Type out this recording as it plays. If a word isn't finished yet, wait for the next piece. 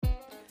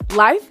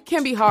Life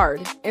can be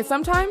hard, and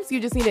sometimes you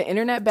just need an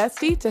internet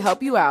bestie to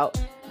help you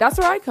out. That's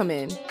where I come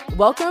in.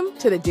 Welcome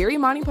to the Dear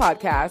Imani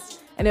podcast,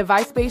 an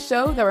advice-based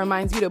show that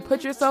reminds you to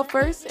put yourself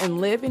first and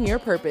live in your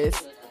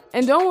purpose.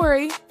 And don't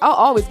worry, I'll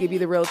always give you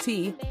the real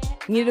tea.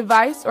 Need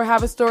advice or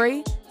have a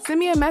story? Send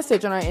me a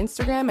message on our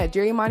Instagram at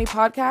Dear Imani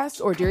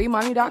Podcast or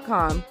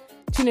DearImani.com.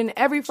 Tune in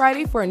every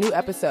Friday for a new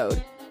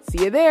episode.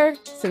 See you there.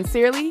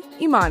 Sincerely,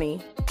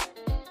 Imani.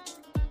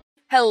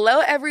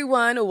 Hello,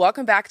 everyone.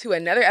 Welcome back to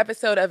another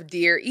episode of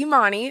Dear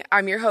Imani.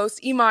 I'm your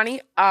host, Imani,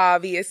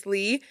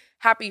 obviously.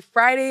 Happy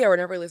Friday, or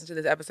whenever you listen to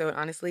this episode,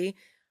 honestly.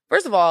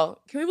 First of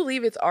all, can we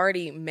believe it's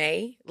already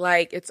May?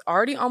 Like, it's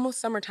already almost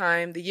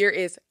summertime. The year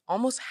is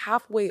almost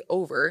halfway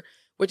over,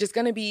 which is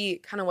going to be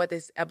kind of what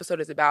this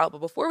episode is about.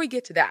 But before we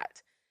get to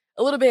that,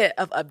 a little bit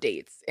of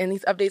updates. And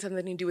these updates have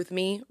nothing to do with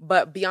me,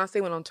 but Beyonce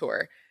went on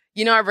tour.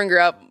 You know, I bring her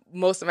up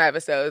most of my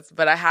episodes,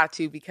 but I had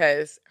to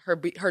because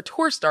her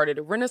tour started.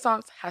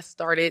 Renaissance has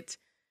started.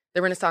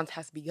 The Renaissance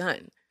has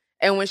begun.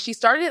 And when she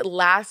started it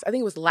I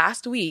think it was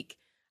last week,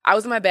 I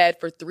was in my bed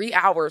for 3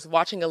 hours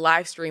watching a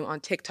live stream on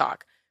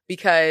TikTok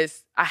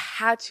because I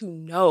had to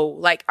know.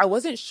 Like, I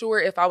wasn't sure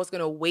if I was going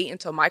to wait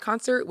until my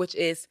concert, which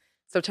is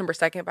September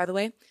 2nd, by the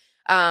way.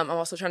 I'm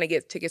also trying to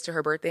get tickets to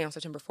her birthday on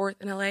September 4th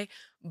in LA.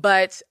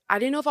 But I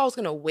didn't know if I was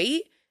going to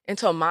wait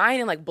until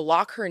mine and like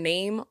block her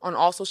name on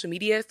all social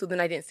media so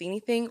then I didn't see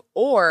anything,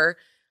 or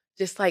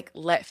just like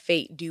let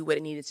fate do what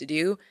it needed to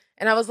do.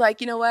 And I was like,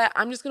 you know what?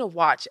 I'm just going to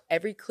watch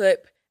every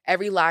clip,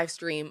 every live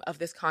stream of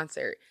this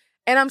concert.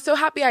 And I'm so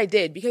happy I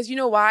did, because you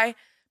know why?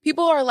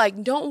 People are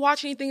like, don't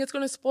watch anything, it's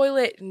going to spoil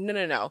it.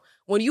 No.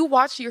 When you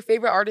watch your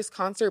favorite artist's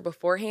concert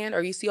beforehand,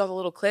 or you see all the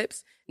little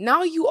clips,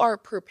 now you are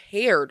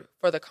prepared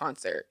for the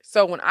concert.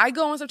 So when I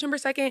go on September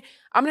 2nd,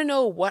 I'm going to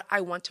know what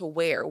I want to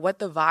wear, what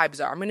the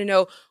vibes are. I'm going to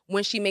know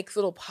when she makes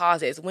little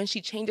pauses, when she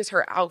changes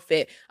her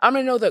outfit. I'm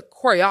going to know the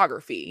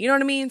choreography. You know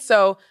what I mean?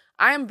 So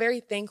I am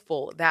very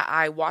thankful that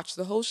I watched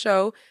the whole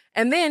show.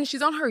 And then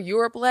she's on her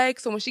Europe leg.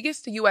 So when she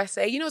gets to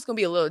USA, you know it's going to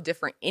be a little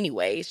different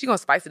anyway. She's going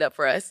to spice it up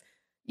for us.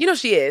 You know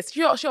she is.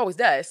 She always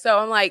does. So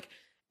I'm like,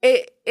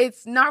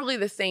 it's not really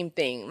the same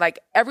thing. Like,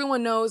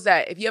 everyone knows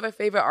that if you have a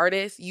favorite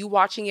artist, you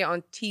watching it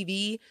on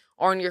TV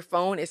or on your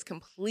phone is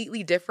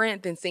completely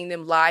different than seeing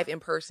them live in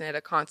person at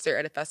a concert,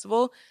 at a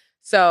festival.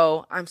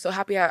 So I'm so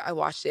happy I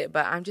watched it,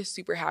 but I'm just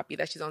super happy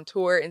that she's on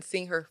tour and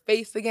seeing her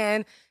face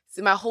again.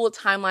 So my whole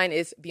timeline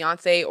is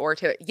Beyonce or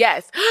Taylor.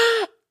 Yes.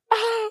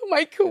 Oh,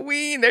 my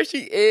queen. There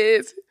she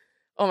is.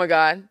 Oh my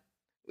God.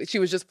 She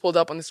was just pulled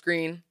up on the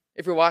screen.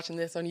 If you're watching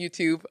this on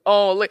YouTube.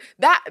 Oh, look,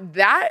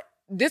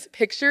 this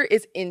picture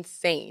is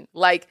insane.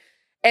 Like,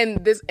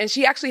 and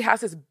she actually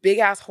has this big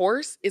ass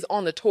horse is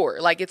on the tour.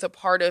 Like, it's a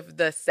part of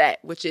the set,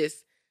 which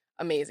is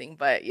amazing.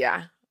 But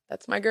yeah,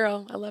 that's my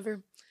girl. I love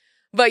her.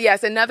 But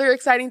yes, another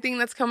exciting thing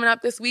that's coming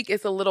up this week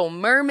is The Little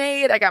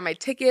Mermaid. I got my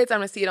tickets. I'm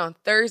going to see it on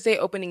Thursday,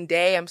 opening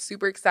day. I'm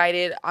super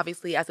excited.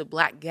 Obviously, as a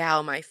Black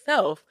gal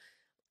myself,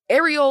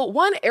 Ariel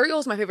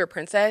is my favorite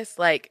princess.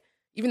 Like,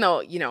 even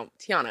though, you know,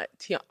 Tiana,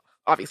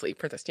 obviously,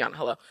 Princess Tiana,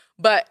 hello.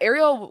 But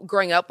Ariel,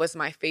 growing up, was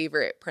my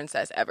favorite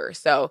princess ever.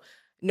 So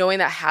knowing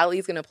that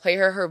Halle's going to play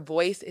her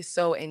voice is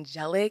so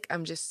angelic.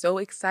 I'm just so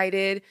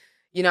excited.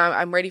 You know,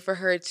 I'm ready for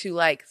her to,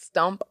 like,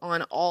 stomp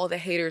on all the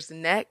haters'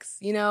 necks.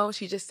 You know,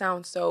 she just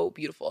sounds so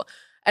beautiful.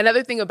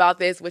 Another thing about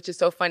this, which is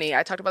so funny,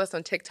 I talked about this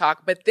on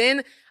TikTok, but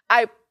then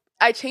I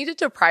changed it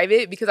to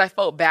private because I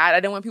felt bad. I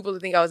didn't want people to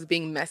think I was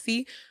being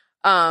messy.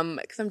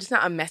 Because I'm just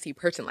not a messy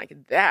person like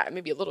that.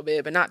 Maybe a little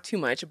bit, but not too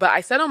much. But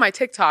I said on my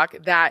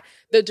TikTok that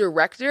the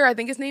director, I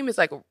think his name is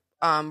like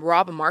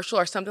Rob Marshall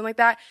or something like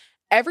that.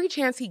 Every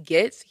chance he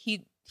gets,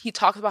 he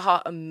talks about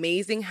how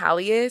amazing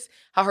Halle is,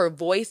 how her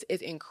voice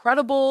is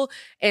incredible,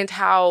 and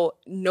how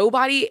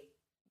nobody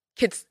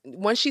could,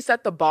 once she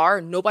set the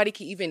bar, nobody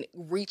can even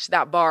reach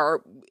that bar,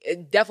 or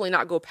definitely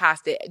not go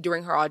past it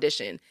during her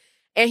audition.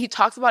 And he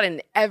talks about it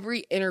in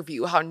every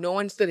interview, how no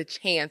one stood a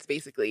chance,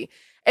 basically.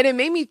 And it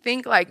made me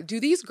think, like, do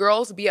these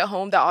girls be at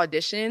home that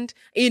auditioned?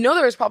 And you know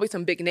there was probably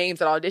some big names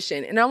that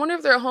auditioned. And I wonder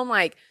if they're at home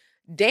like,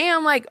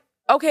 damn, like,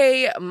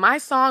 okay, my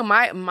song,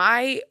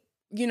 my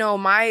you know,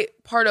 my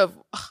part of,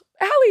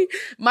 Halle,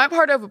 my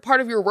part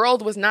of your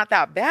world was not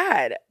that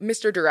bad,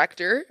 Mr.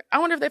 Director. I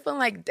wonder if they're feeling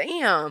like,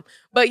 damn.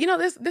 But, you know,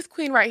 this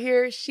queen right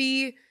here,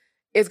 she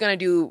is going to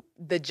do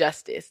the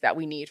justice that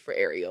we need for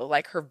Ariel.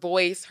 Like, her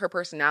voice, her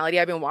personality.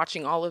 I've been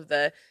watching all of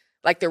the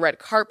red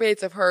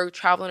carpets of her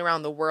traveling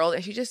around the world.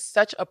 And she's just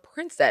such a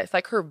princess.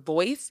 Like, her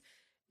voice,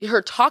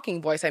 her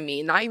talking voice, I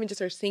mean, not even just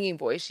her singing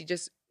voice. She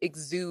just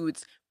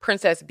exudes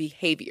princess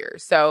behavior.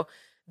 So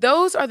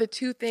those are the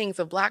two things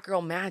of Black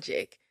girl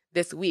magic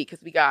this week.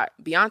 Because we got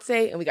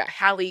Beyonce and we got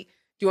Halle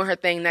doing her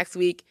thing next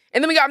week.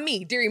 And then we got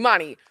me, Dear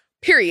Imani,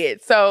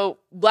 period. So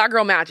Black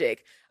girl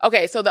magic.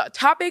 Okay, so the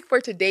topic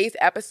for today's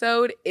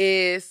episode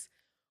is,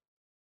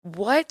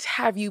 what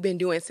have you been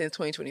doing since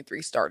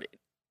 2023 started?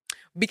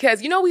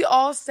 Because, you know, we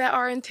all set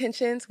our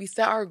intentions, we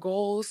set our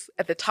goals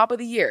at the top of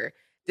the year.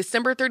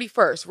 December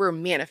 31st, we're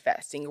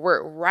manifesting,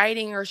 we're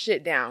writing our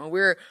shit down,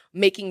 we're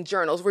making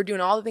journals, we're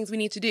doing all the things we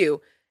need to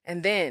do.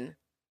 And then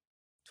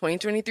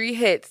 2023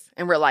 hits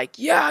and we're like,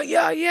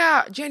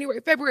 yeah, January,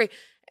 February.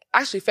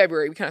 Actually,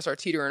 February, we kind of start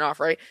teetering off,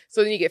 right?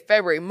 So then you get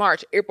February,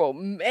 March, April,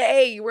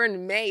 May. We're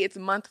in May. It's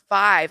month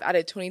 5 out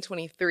of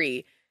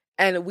 2023.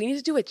 And we need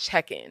to do a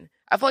check-in.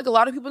 I feel like a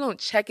lot of people don't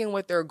check in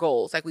with their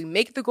goals. Like we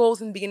make the goals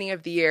in the beginning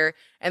of the year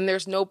and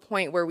there's no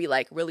point where we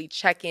like really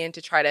check in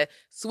to try to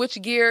switch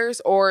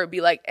gears or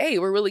be like, hey,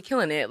 we're really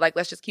killing it. Like,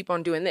 let's just keep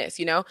on doing this,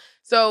 you know?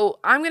 So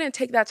I'm going to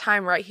take that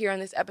time right here on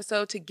this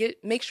episode to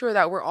make sure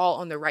that we're all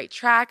on the right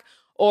track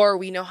or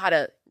we know how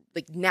to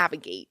like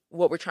navigate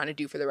what we're trying to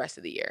do for the rest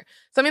of the year.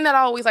 Something that I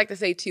always like to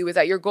say too is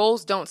that your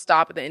goals don't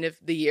stop at the end of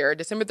the year.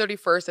 December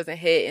 31st doesn't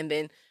hit and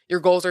then your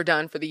goals are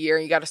done for the year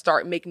and you got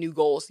to make new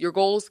goals. Your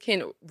goals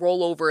can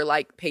roll over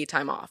like paid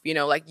time off, you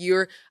know, like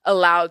you're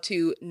allowed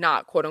to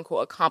not quote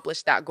unquote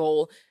accomplish that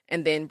goal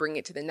and then bring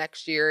it to the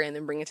next year and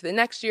then bring it to the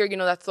next year. You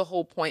know, that's the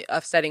whole point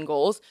of setting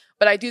goals.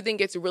 But I do think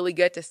it's really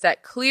good to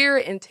set clear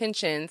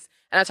intentions.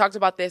 And I talked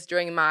about this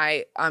during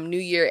my New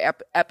Year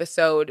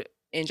episode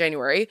in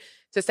January,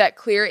 to set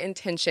clear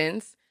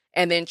intentions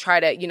and then try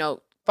to, you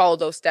know, follow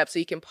those steps so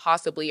you can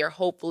possibly or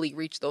hopefully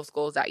reach those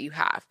goals that you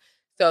have.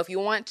 So if you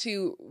want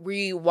to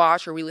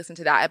rewatch or re-listen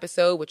to that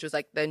episode, which was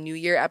like the New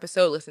Year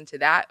episode, listen to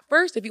that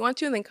first if you want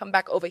to, and then come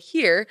back over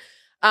here.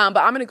 But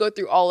I'm going to go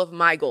through all of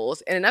my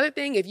goals. And another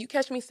thing, if you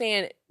catch me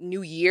saying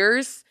New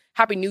Year's,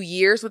 Happy New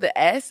Year's with an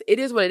S, it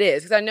is what it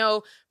is. Because I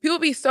know people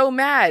be so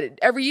mad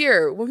every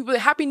year when people say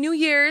Happy New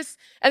Year's.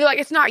 And they're like,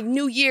 it's not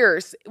New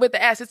Year's with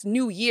the S, it's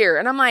New Year.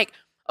 And I'm like,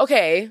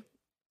 okay,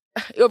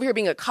 over here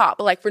being a cop,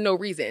 but like for no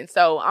reason.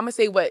 So I'm going to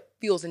say what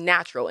feels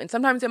natural. And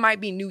sometimes it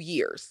might be New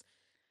Year's.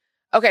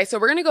 Okay, so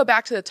we're going to go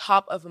back to the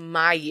top of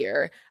my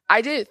year. I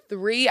did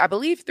three.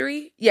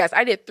 Yes,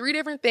 I did 3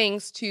 different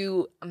things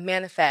to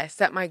manifest,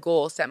 set my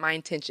goals, set my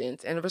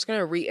intentions. And I'm just going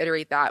to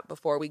reiterate that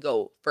before we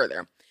go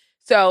further.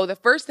 So the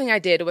first thing I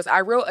did was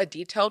I wrote a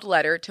detailed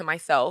letter to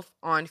myself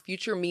on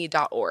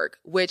futureme.org,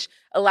 which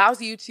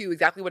allows you to,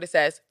 exactly what it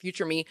says,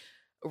 future me,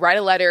 write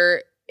a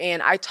letter.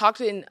 And I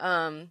talked in,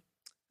 I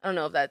don't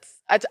know if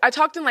that's, I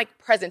talked in like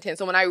present tense.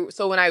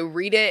 So when I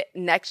read it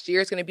next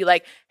year, it's going to be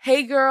like,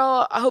 hey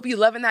girl, I hope you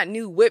loving that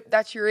new whip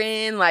that you're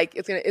in. Like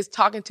it's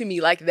talking to me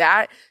like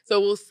that.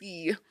 So we'll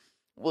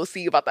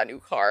see about that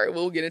new car.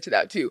 We'll get into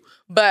that too.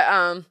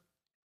 But,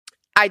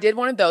 I did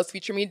one of those,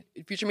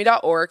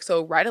 futureme.org.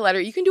 So write a letter.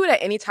 You can do it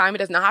at any time. It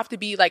does not have to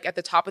be like at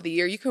the top of the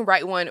year. You can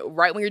write one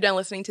right when you're done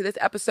listening to this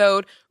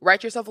episode.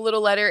 Write yourself a little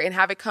letter and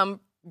have it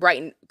come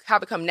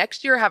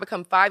next year, have it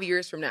come 5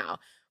 years from now.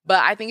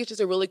 But I think it's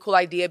just a really cool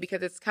idea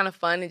because it's kind of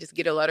fun and just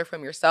get a letter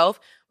from yourself.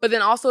 But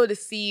then also to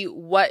see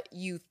what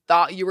you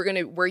thought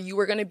where you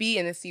were going to be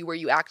and then see where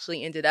you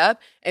actually ended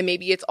up. And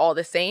maybe it's all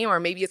the same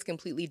or maybe it's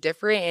completely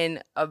different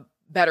in a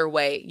better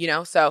way, you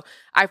know? So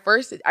I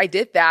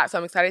did that. So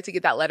I'm excited to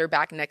get that letter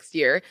back next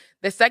year.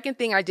 The second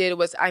thing I did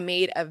was I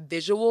made a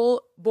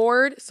visual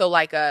board. So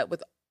like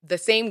with the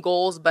same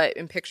goals, but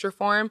in picture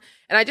form.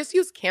 And I just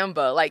use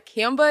Canva. Like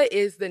Canva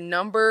is the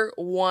number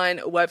one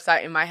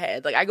website in my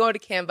head. Like I go to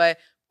Canva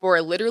for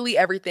literally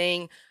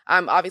everything.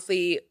 I'm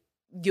obviously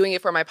doing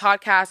it for my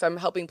podcast. I'm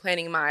helping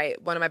planning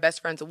one of my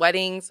best friend's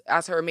weddings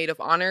as her maid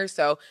of honor.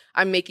 So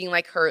I'm making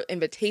like her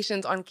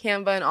invitations on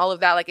Canva and all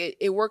of that. Like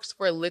it works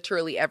for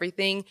literally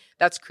everything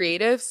that's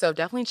creative. So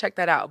definitely check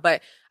that out.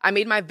 But I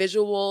made my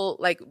visual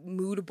like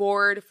mood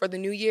board for the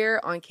new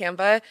year on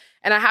Canva.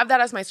 And I have that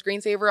as my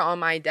screensaver on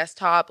my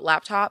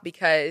laptop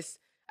because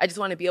I just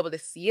want to be able to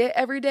see it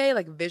every day,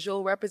 like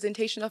visual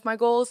representation of my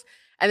goals.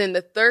 And then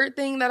the third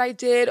thing that I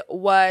did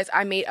was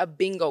I made a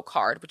bingo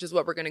card, which is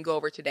what we're going to go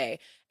over today.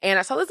 And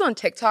I saw this on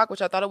TikTok,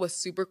 which I thought it was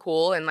super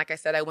cool. And like I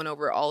said, I went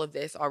over all of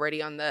this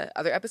already on the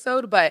other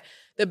episode. But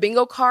the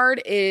bingo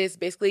card is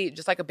basically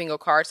just like a bingo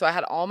card. So I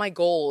had all my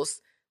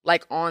goals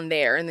like on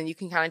there. And then you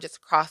can kind of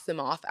just cross them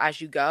off as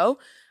you go.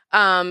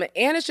 And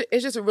it's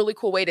just a really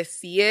cool way to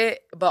see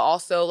it, but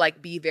also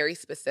like be very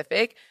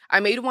specific.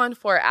 I made one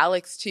for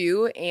Alex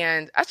too,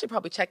 and I should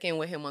probably check in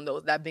with him on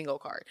that bingo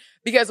card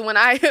because when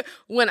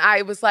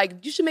I was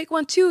like, you should make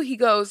one too, he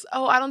goes,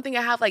 oh, I don't think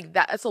I have like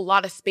that. That's a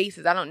lot of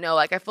spaces. I don't know.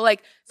 Like I feel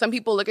like some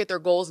people look at their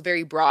goals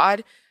very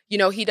broad. You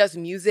know, he does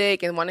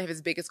music and one of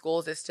his biggest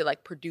goals is to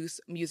like produce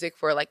music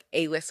for like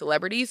A-list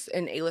celebrities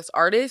and A-list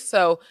artists.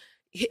 So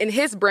in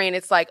his brain,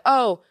 it's like,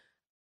 oh,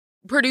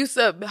 produce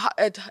a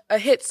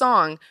hit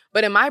song.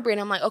 But in my brain,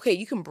 I'm like, okay,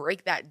 you can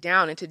break that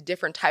down into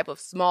different type of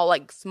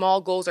small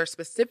goals or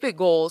specific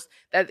goals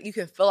that you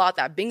can fill out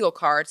that bingo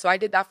card. So I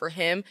did that for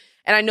him.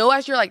 And I know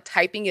as you're like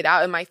typing it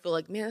out, it might feel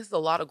like, man, this is a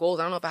lot of goals.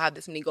 I don't know if I have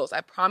this many goals.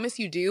 I promise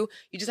you do.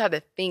 You just have to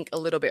think a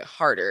little bit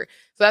harder.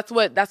 So that's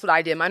what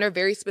I did. Mine are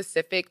very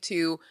specific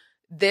to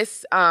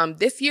this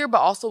year, but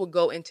also will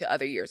go into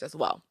other years as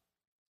well.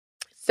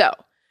 So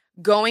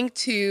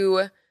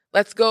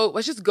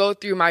let's just go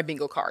through my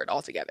bingo card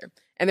all together.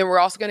 And then we're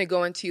also going to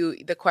go into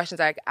the questions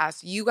I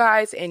asked you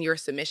guys and your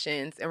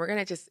submissions. And we're going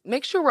to just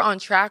make sure we're on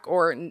track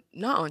or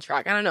not on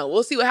track. I don't know.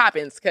 We'll see what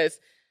happens we'll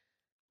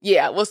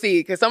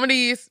see.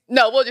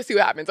 We'll just see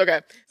what happens.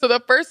 Okay. So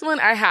the first one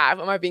I have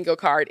on my bingo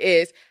card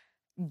is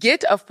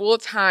get a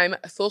full-time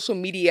social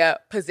media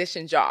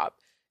position job.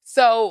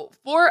 So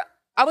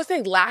I would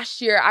say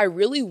last year, I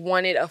really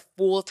wanted a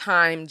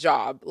full-time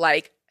job,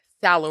 like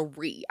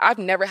salary. I've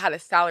never had a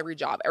salary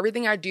job.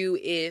 Everything I do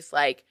is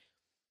like,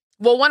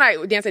 well, one,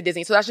 I dance at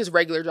Disney, so that's just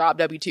regular job,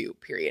 W-2,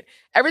 period.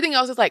 Everything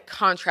else is like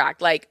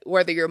contract, like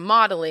whether you're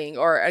modeling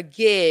or a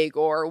gig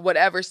or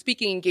whatever,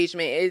 speaking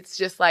engagement, it's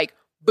just like,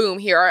 boom,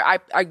 here.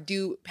 I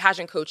do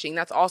pageant coaching.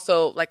 That's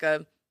also like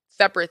a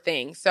separate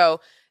thing. So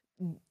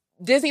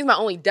Disney's my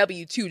only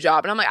W-2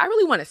 job. And I'm like, I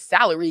really want a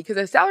salary because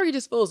a salary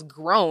just feels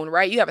grown,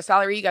 right? You have a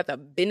salary, you got the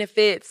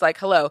benefits, like,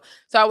 hello.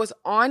 So I was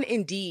on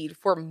Indeed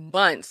for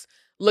months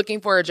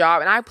looking for a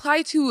job. And I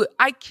applied to,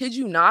 I kid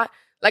you not,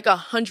 like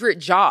 100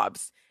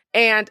 jobs.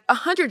 And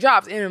 100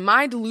 jobs. And in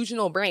my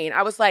delusional brain,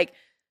 I was like,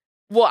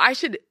 well,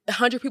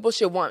 100 people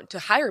should want to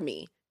hire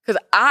me because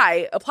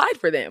I applied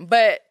for them.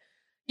 But,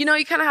 you know,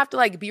 you kind of have to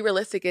like be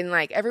realistic and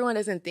like everyone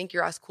doesn't think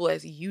you're as cool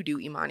as you do,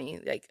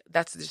 Imani. Like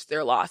that's just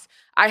their loss.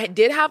 I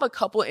did have a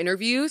couple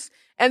interviews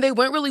and they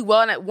went really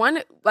well. And at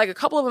one, like a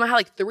couple of them, I had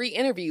like 3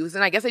 interviews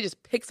and I guess I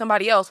just picked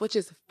somebody else, which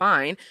is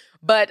fine.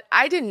 But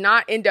I did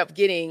not end up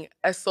getting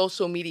a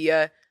social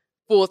media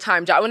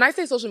full-time job. When I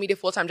say social media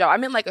full-time job, I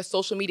meant like a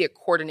social media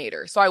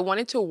coordinator. So I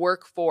wanted to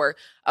work for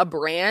a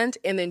brand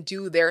and then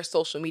do their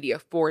social media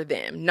for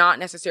them, not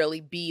necessarily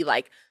be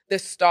like the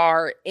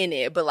star in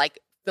it, but like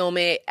film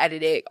it,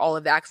 edit it, all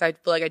of that. Because I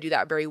feel like I do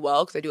that very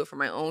well because I do it for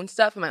my own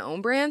stuff and my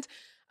own brand.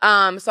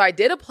 So I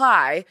did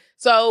apply.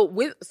 So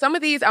with some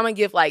of these, I'm going to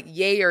give like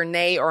yay or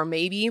nay or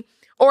maybe,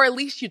 or at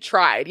least you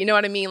tried. You know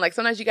what I mean? Like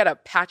sometimes you got to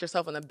pat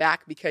yourself on the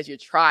back because you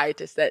tried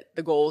to set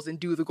the goals and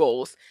do the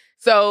goals.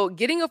 So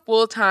getting a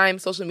full-time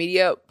social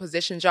media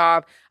position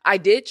job, I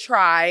did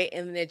try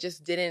and it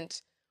just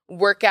didn't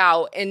work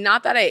out. And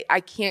not that I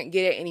can't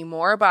get it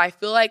anymore, but I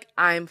feel like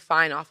I'm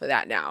fine off of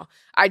that now.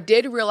 I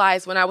did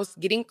realize when I was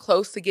getting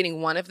close to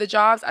getting one of the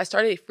jobs, I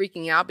started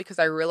freaking out because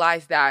I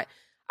realized that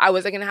I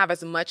wasn't going to have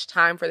as much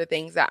time for the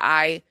things that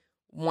I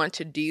want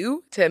to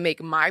do to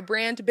make my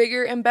brand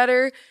bigger and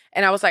better.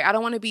 And I was like, I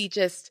don't want to be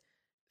just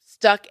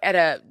stuck at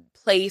a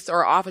place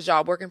or office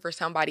job working for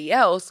somebody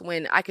else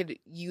when I could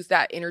use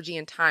that energy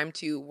and time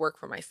to work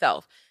for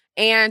myself.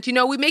 And, you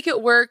know, we make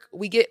it work.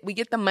 We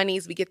get the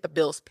monies, we get the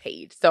bills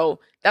paid. So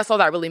that's all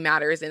that really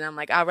matters. And I'm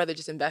like, I'd rather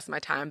just invest my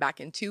time back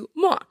into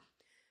more.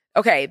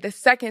 Okay. The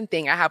second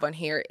thing I have on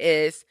here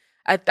is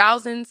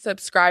 1,000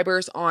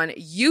 subscribers on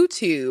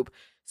YouTube.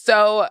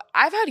 So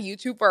I've had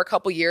YouTube for a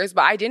couple years,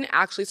 but I didn't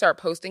actually start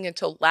posting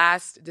until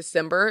last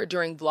December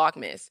during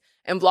Vlogmas.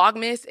 And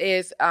Vlogmas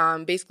is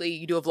basically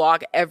you do a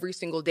vlog every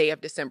single day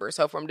of December.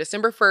 So from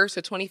December 1st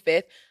to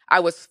 25th, I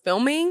was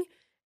filming,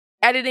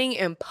 editing,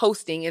 and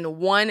posting in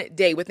one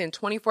day. Within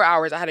 24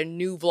 hours, I had a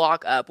new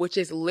vlog up, which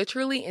is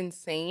literally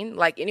insane.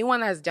 Like anyone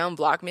that has done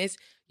Vlogmas,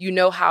 you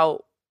know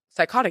how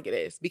psychotic it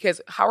is.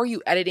 Because how are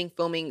you editing,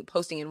 filming,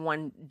 posting in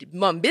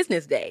one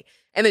business day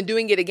and then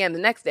doing it again the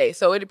next day?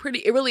 So it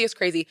really is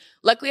crazy.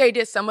 Luckily, I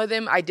did some of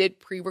them. I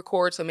did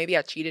pre-record, so maybe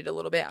I cheated a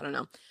little bit. I don't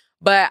know.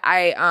 But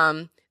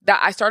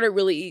I started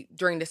really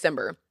during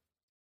December.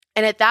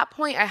 And at that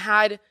point, I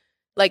had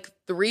like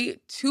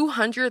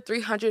 200,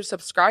 300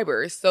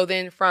 subscribers. So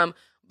then from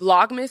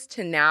Vlogmas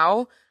to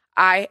now,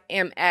 I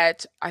am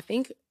at, I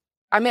think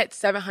I'm at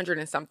 700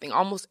 and something,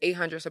 almost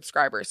 800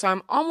 subscribers. So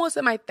I'm almost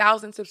at my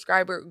 1,000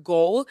 subscriber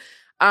goal.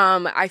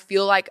 I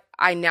feel like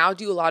I now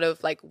do a lot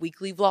of like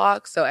weekly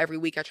vlogs. So every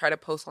week I try to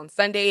post on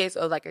Sundays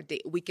or like a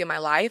week in my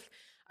life.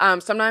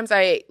 Sometimes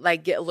I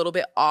like get a little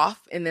bit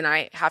off and then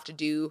I have to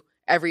do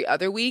every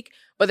other week,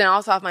 but then I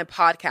also have my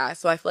podcast.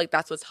 So I feel like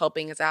that's what's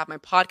helping is I have my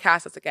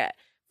podcast that's like at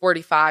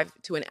 45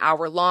 to an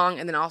hour long.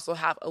 And then I also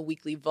have a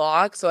weekly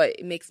vlog. So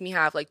it makes me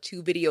have like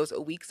 2 videos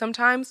a week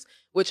sometimes,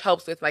 which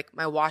helps with like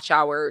my watch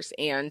hours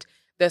and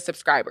the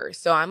subscribers.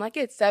 So I'm like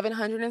at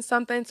 700 and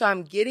something. So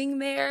I'm getting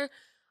there.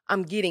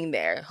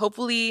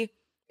 Hopefully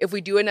if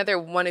we do another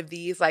one of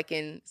these, like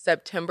in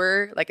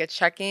September, like a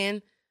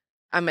check-in,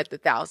 I'm at the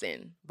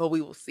 1,000, but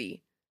we will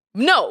see.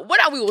 No,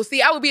 we will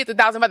see. I will be at the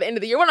 1,000 by the end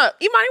of the year. Imani,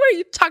 what are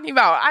you talking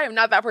about? I am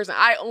not that person.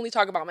 I only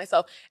talk about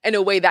myself in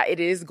a way that it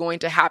is going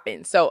to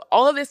happen. So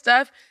all of this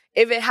stuff,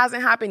 if it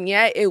hasn't happened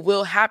yet, it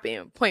will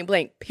happen. Point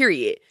blank,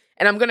 period.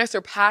 And I'm going to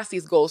surpass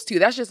these goals too.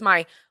 That's just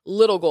my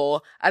little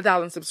goal,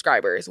 1,000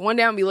 subscribers. One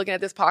day I'll be looking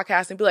at this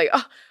podcast and be like,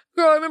 oh,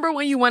 girl, remember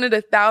when you wanted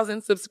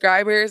 1,000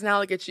 subscribers? Now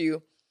look at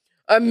you.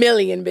 1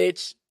 million,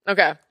 bitch.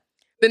 Okay.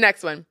 The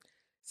next one.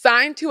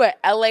 Signed to a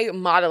LA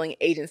modeling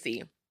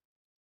agency.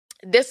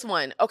 This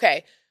one,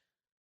 okay.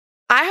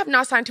 I have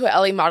not signed to a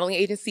LA modeling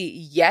agency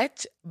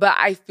yet, but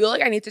I feel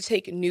like I need to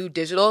take new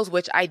digitals,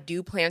 which I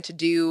do plan to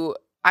do.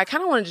 I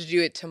kind of wanted to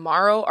do it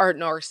tomorrow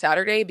or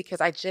Saturday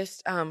because I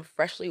just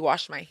freshly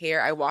washed my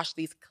hair. I washed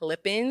these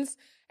clip-ins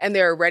and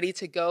they're ready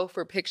to go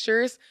for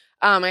pictures.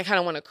 I kind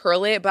of want to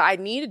curl it, but I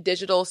need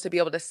digitals to be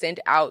able to send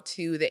out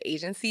to the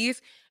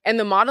agencies. And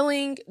the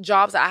modeling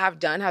jobs that I have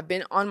done have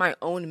been on my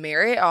own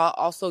merit. I'll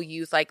also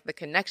use like the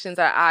connections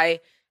that I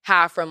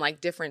have from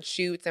like different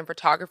shoots and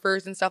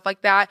photographers and stuff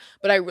like that.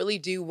 But I really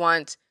do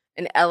want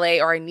an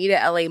LA, or I need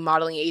a LA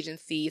modeling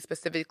agency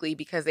specifically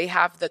because they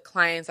have the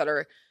clients that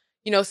are,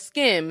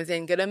 Skims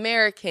and Good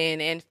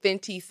American and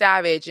Fenty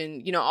Savage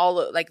and, all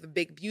of, like the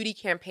big beauty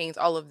campaigns,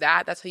 all of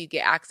that. That's how you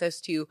get access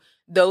to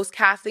those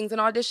castings and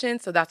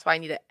auditions. So that's why I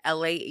need an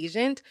LA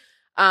agent.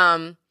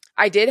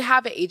 I did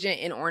have an agent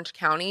in Orange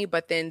County,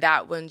 but then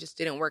that one just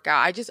didn't work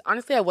out.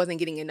 Honestly, I wasn't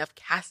getting enough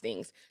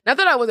castings. Not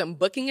that I wasn't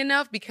booking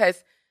enough,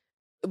 because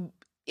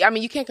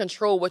you can't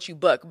control what you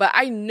book, but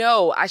I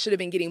know I should have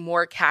been getting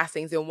more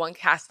castings than one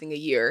casting a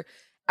year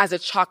as a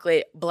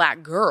chocolate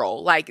Black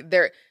girl.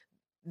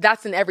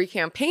 That's in every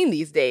campaign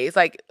these days,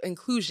 like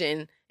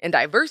inclusion and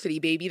diversity,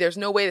 baby. There's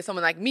no way that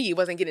someone like me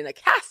wasn't getting a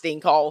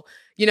casting call,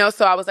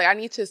 So I was like, I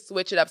need to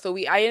switch it up. So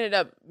I ended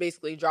up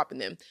basically dropping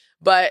them.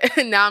 But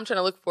now I'm trying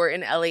to look for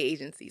an LA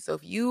agency. So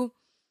if you,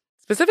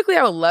 specifically,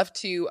 I would love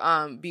to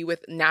be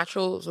with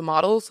Naturals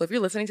Models. So if you're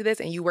listening to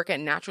this and you work at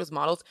Naturals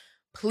Models,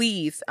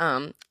 please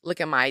look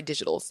at my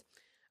digitals.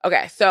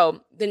 Okay,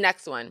 so the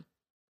next one.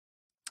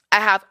 I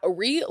have a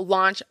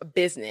relaunch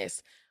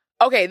business.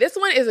 Okay, this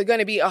one is going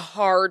to be a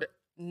hard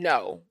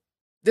no.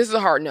 This is a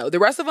hard no. The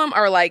rest of them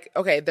are like,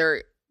 okay,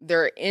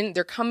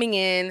 they're coming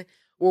in,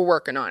 we're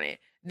working on it.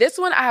 This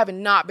one I have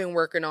not been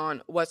working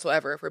on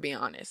whatsoever, if we're being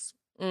honest.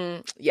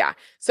 Yeah.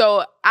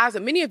 So as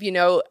many of you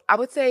know, I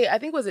would say, I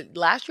think was it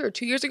last year or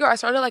 2 years ago, I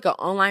started like an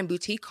online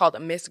boutique called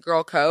Miss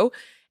Girl Co.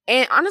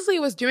 And honestly,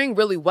 it was doing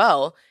really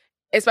well,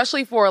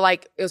 especially for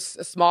it was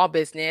a small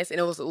business and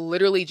it was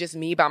literally just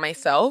me by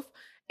myself.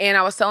 And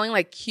I was selling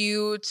like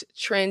cute,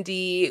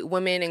 trendy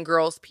women and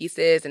girls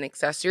pieces and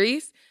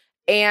accessories.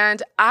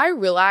 And I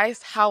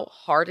realized how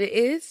hard it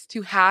is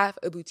to have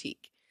a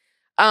boutique.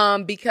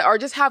 Or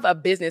just have a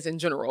business in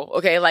general.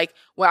 Okay. I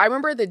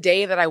remember the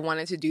day that I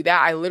wanted to do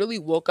that, I literally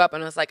woke up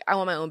and was like, I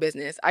want my own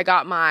business. I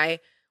got my,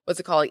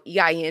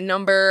 EIN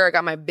number. I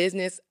got my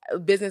business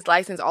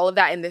license, all of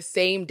that in the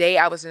same day.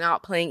 I was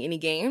not playing any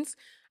games.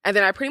 And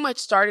then I pretty much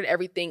started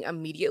everything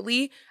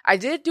immediately. I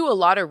did do a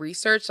lot of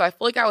research, so I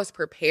feel like I was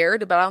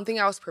prepared, but I don't think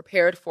I was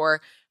prepared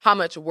for how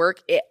much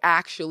work it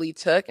actually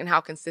took and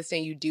how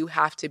consistent you do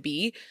have to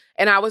be.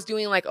 And I was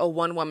doing like a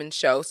one-woman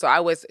show. So I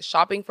was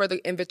shopping for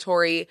the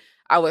inventory.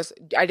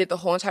 I did the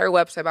whole entire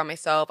website by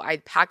myself. I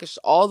packaged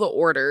all the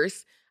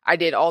orders. I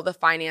did all the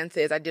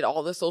finances. I did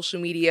all the social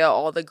media,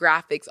 all the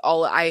graphics,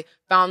 I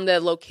found the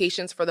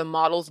locations for the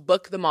models,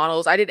 booked the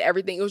models. I did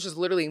everything. It was just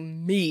literally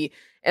me.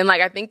 And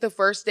I think the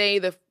first day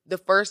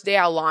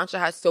I launched, I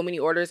had so many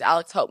orders.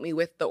 Alex helped me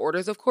with the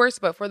orders, of course,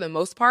 but for the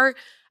most part,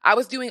 I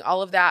was doing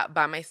all of that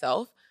by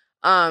myself.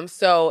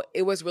 So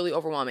it was really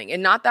overwhelming.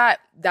 And not that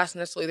that's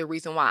necessarily the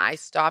reason why I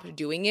stopped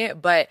doing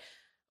it, but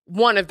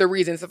one of the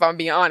reasons, if I'm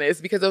being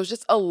honest, because it was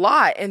just a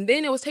lot. And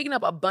then it was taking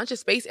up a bunch of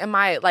space in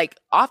my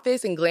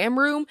office and glam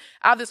room.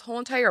 I have this whole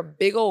entire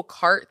big old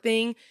cart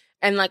thing,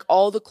 and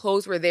all the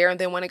clothes were there. And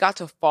then when it got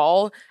to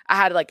fall, I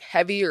had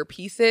heavier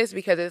pieces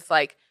because it's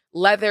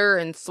leather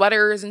and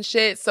sweaters and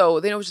shit. So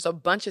then it was just a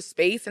bunch of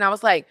space. And I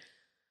was like,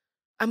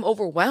 I'm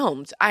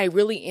overwhelmed. I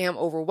really am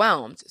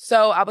overwhelmed.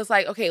 So I was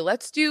like, okay,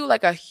 let's do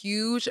a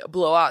huge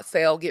blowout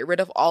sale, get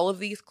rid of all of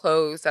these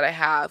clothes that I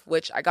have,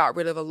 which I got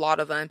rid of a lot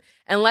of them,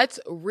 and let's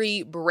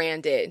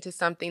rebrand it into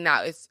something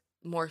that is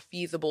more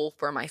feasible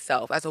for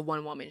myself as a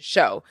one-woman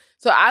show.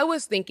 So I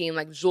was thinking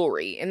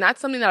jewelry, and that's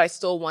something that I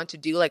still want to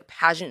do,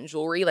 pageant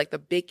jewelry, the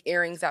big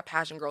earrings that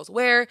pageant girls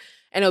wear,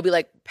 and it'll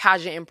be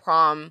pageant and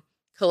prom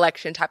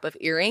collection type of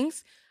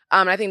earrings.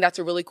 I think that's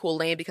a really cool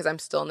lane because I'm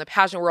still in the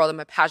pageant world. I'm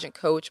a pageant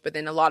coach, but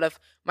then a lot of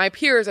my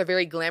peers are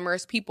very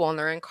glamorous people and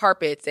they're in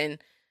carpets and,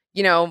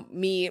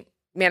 me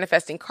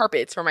manifesting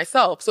carpets for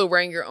myself. So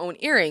wearing your own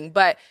earring,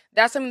 but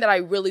that's something that I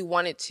really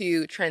wanted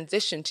to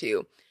transition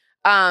to.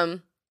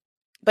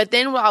 But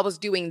then while I was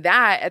doing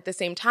that at the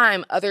same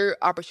time, other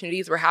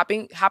opportunities were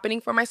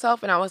happening for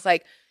myself. And I was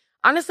like,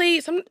 honestly,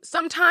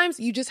 sometimes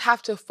you just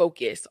have to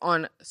focus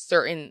on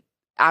certain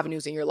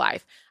avenues in your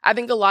life. I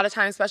think a lot of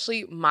times,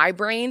 especially my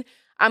brain,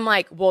 I'm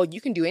like, well,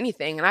 you can do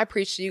anything. And I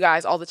preach to you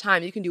guys all the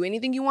time. You can do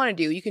anything you want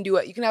to do. You can do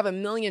it. You can have a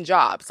million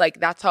jobs.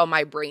 That's how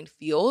my brain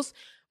feels.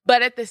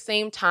 But at the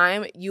same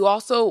time, you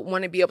also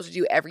want to be able to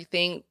do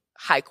everything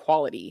high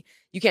quality.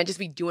 You can't just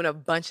be doing a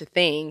bunch of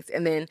things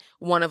and then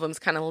one of them's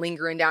kind of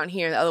lingering down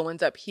here and the other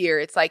one's up here.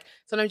 It's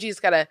sometimes you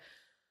just gotta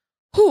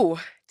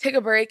take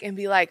a break and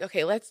be like,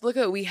 okay, let's look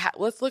at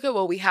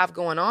what we have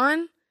going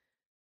on.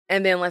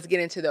 And then let's get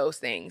into those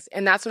things.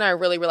 And that's when I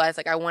really realized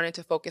I wanted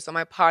to focus on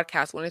my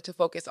podcast, wanted to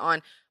focus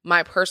on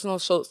my personal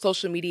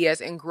social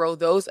medias and grow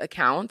those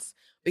accounts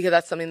because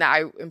that's something that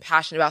I am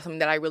passionate about, something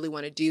that I really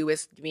want to do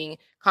is being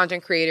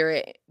content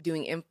creator,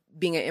 being an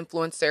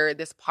influencer,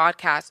 this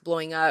podcast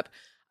blowing up,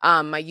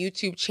 my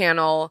YouTube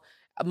channel,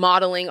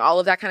 modeling, all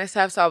of that kind of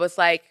stuff. So I was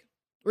like,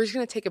 we're just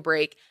going to take a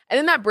break. And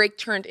then that break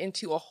turned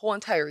into a whole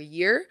entire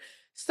year.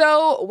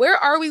 So where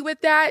are we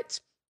with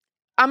that?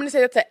 I'm going to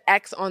say that's an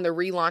X on the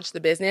relaunch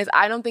the business.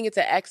 I don't think it's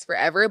an X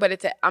forever, but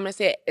I'm going to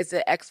say it's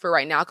an X for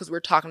right now because we're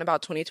talking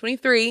about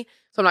 2023.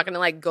 So I'm not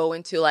going to go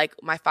into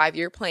my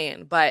 5-year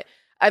plan, but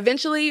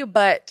eventually,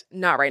 but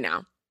not right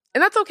now.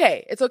 And that's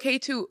okay. It's okay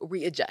to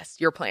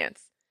readjust your plans.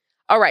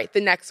 All right,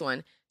 the next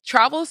one.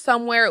 Travel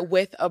somewhere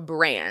with a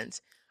brand.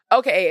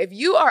 Okay, if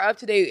you are up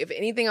to date, if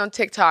anything on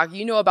TikTok,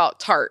 you know about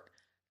Tarte.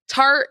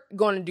 Tarte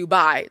going to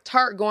Dubai.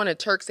 Tarte going to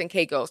Turks and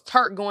Caicos.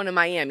 Tarte going to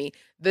Miami.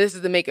 This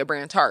is the makeup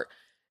brand Tarte.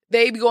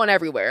 They be going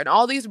everywhere. And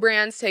all these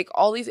brands take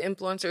all these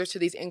influencers to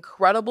these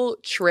incredible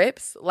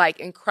trips, like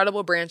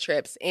incredible brand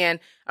trips. And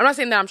I'm not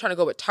saying that I'm trying to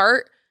go with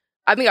Tarte.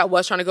 I think I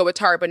was trying to go with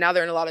Tarte, but now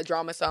they're in a lot of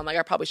drama. So I'm like,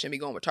 I probably shouldn't be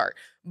going with Tarte.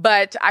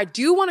 But I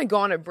do want to go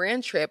on a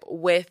brand trip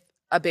with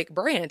a big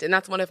brand. And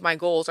that's one of my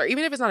goals. Or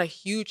even if it's not a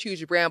huge,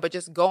 huge brand, but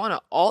just go on an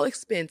all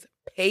expense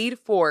paid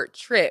for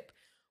trip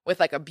with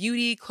like a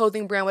beauty,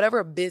 clothing brand,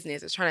 whatever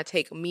business is trying to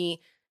take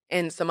me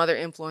and some other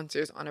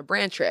influencers on a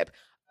brand trip.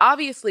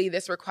 Obviously,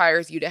 this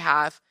requires you to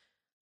have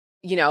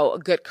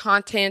good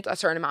content, a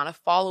certain amount of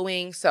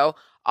following. So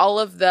all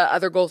of the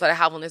other goals that I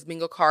have on this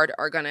bingo card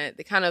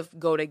they kind of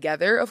go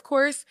together, of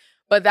course,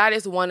 but that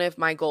is one of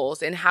my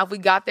goals. And have we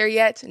got there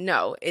yet?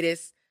 No,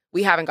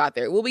 we haven't got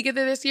there. Will we get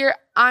there this year?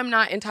 I'm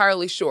not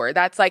entirely sure.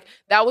 That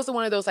was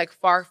one of those like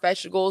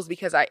far-fetched goals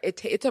because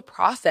it's a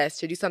process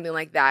to do something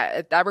like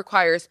that. That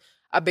requires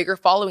a bigger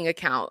following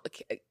count.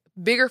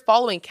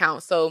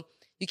 So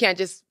you can't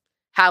just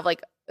have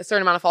like a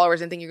certain amount of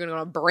followers and think you're going to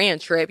go on a brand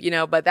trip,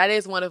 but that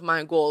is one of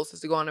my goals is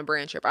to go on a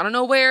brand trip. I don't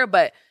know where,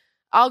 but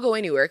I'll go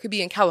anywhere. It could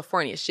be in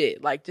California,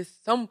 shit. Like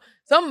just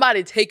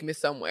somebody take me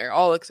somewhere,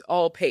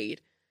 all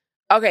paid.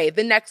 Okay,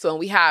 the next one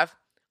we have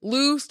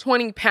lose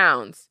 20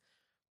 pounds,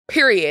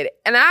 period.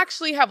 And I've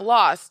actually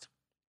lost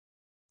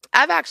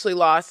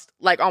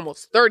like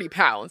almost 30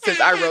 pounds since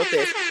I wrote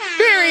this,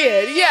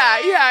 period. Yeah.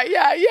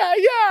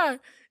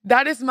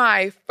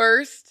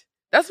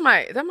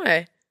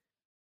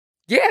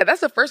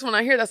 That's the first one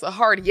I hear. That's a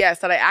hard yes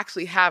that I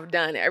actually have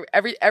done.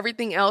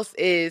 Everything else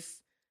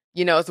is,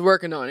 it's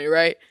working on it,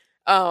 right?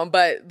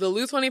 But the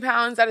lose 20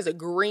 pounds, that is a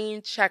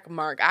green check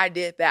mark. I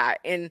did that.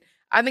 And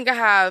I think I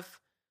have,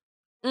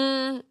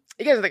 you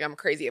guys think I'm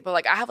crazy, but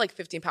like I have like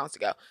 15 pounds to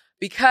go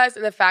because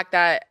of the fact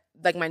that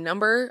like my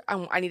number,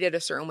 I needed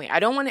a certain weight.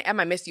 I don't want to add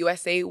my Miss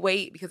USA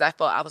weight because I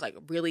felt I was like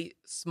really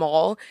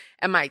small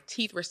and my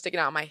teeth were sticking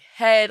out of my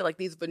head. Like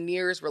these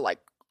veneers were like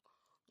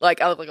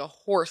I look like a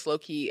horse, low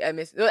key. I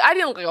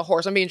didn't look like a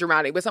horse. I'm being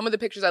dramatic. But some of the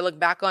pictures I look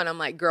back on, I'm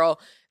like, girl,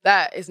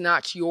 that is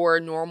not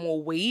your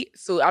normal weight.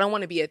 So I don't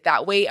want to be at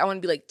that weight. I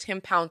want to be like 10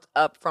 pounds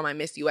up from my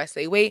Miss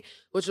USA weight,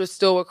 which would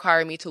still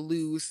require me to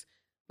lose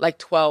like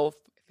 12,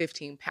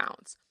 15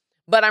 pounds.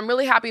 But I'm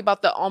really happy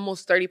about the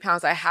almost 30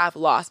 pounds I have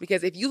lost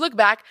because if you look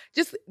back,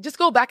 just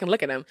go back and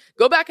look at them.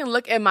 Go back and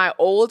look at my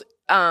older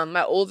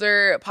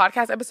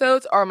podcast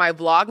episodes or my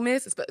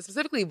Vlogmas,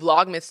 specifically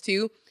Vlogmas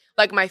 2.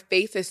 Like my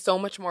face is so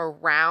much more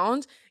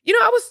round.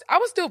 I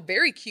was still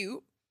very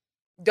cute.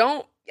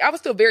 I was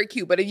still very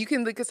cute, but if you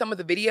can look at some of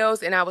the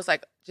videos and I was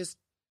like just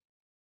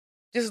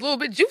a little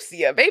bit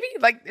juicier, baby.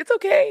 Like it's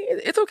okay.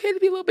 It's okay to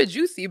be a little bit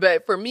juicy,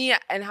 but for me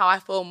and how I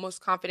feel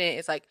most confident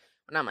is like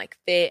when I'm like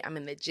fit, I'm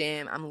in the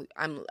gym,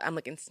 I'm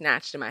looking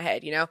snatched in my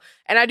head,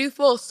 And I do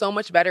feel so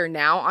much better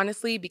now,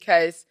 honestly,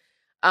 because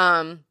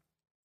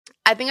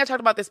I think I talked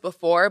about this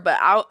before, but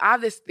I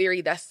have this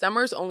theory that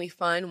summer's only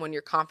fun when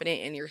you're confident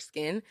in your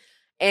skin.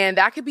 And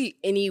that could be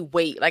any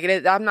weight. Like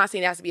I'm not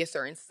saying it has to be a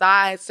certain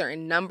size,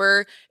 certain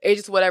number. It's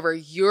just whatever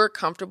you're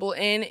comfortable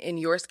in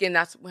your skin.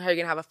 That's how you're going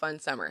to have a fun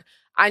summer.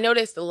 I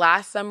noticed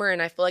last summer,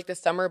 and I feel like the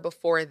summer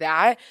before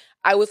that,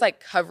 I was like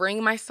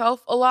covering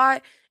myself a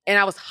lot and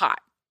I was hot.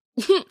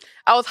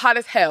 I was hot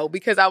as hell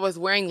because I was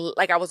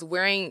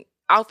wearing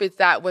outfits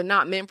that were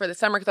not meant for the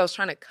summer because I was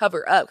trying to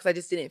cover up because I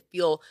just didn't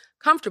feel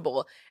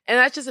comfortable. And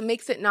that just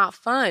makes it not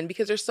fun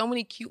because there's so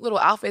many cute little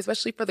outfits,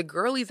 especially for the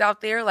girlies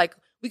out there. Like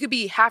we could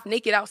be half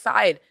naked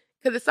outside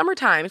because it's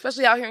summertime,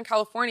 especially out here in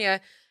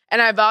California.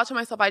 And I vowed to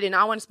myself I did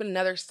not want to spend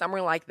another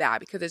summer like that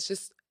because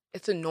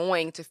it's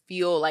annoying to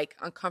feel like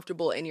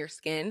uncomfortable in your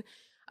skin.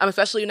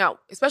 Especially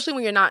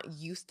when you're not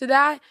used to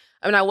that.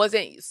 I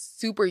wasn't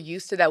super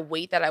used to that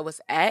weight that I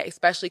was at,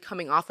 especially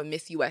coming off of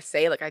Miss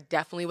USA. Like I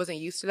definitely wasn't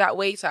used to that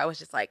weight. So I was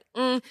just like,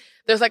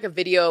 There's like a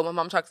video my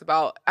mom talks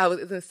about. It was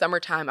in the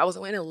summertime. I was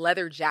wearing a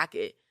leather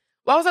jacket.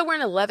 Why was I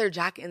wearing a leather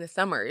jacket in the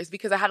summer? It's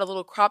because I had a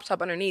little crop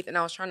top underneath and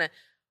I was trying to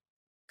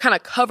kind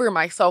of cover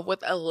myself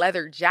with a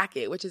leather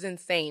jacket, which is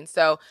insane.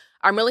 So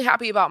I'm really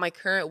happy about my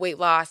current weight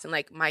loss and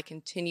like my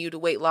continued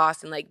weight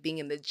loss and like being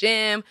in the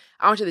gym.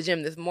 I went to the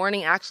gym this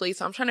morning actually.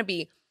 So I'm trying to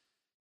be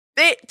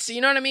fit, you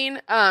know what I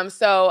mean?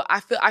 So I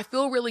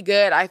feel really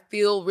good. I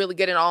feel really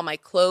good in all my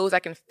clothes. I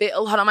can fit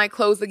a lot of my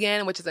clothes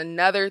again, which is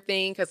another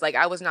thing because like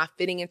I was not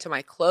fitting into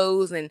my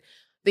clothes. And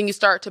then you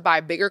start to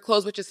buy bigger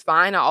clothes, which is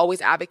fine. I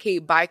always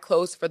advocate buy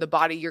clothes for the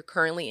body you're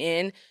currently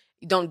in.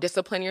 You don't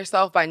discipline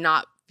yourself by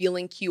not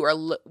feeling cute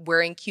or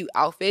wearing cute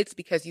outfits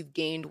because you've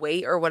gained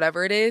weight or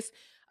whatever it is.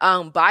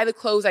 Buy the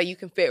clothes that you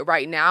can fit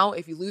right now.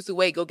 If you lose the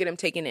weight, go get them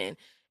taken in.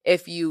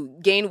 If you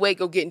gain weight,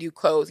 go get new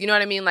clothes. You know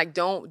what I mean? Like,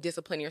 don't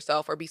discipline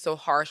yourself or be so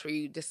harsh where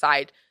you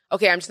decide,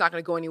 okay, I'm just not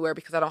going to go anywhere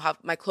because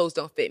my clothes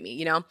don't fit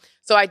me,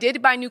 So I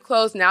did buy new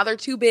clothes. Now they're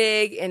too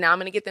big and now I'm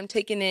going to get them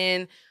taken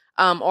in.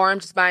 or I'm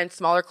just buying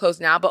smaller clothes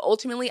now. But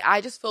ultimately,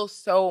 I just feel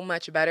so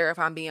much better if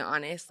I'm being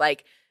honest.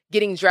 Like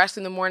getting dressed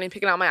in the morning,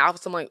 picking out my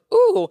outfits. I'm like,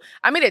 ooh,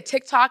 I made a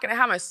TikTok and I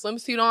had my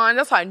swimsuit on.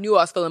 That's how I knew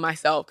I was feeling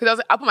myself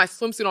because I put my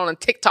swimsuit on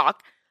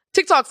TikTok.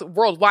 TikTok's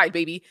worldwide,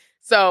 baby.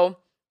 So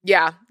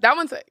yeah, that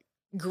one's a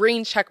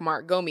green check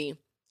mark. Go me.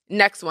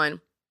 Next one.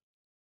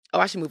 Oh,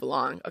 I should move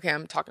along. Okay,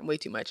 I'm talking way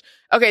too much.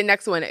 Okay,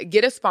 next one.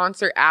 Get a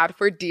sponsor ad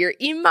for Dear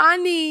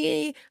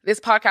Imani. This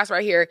podcast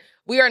right here.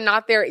 We are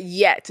not there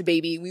yet,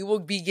 baby. We will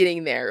be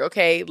getting there,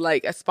 okay?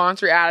 Like a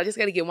sponsor ad. I just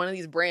got to get one of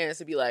these brands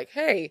to be like,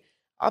 hey,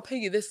 I'll pay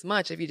you this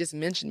much if you just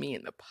mention me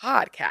in the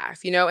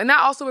podcast, you know? And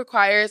that also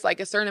requires like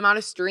a certain amount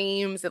of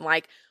streams and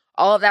like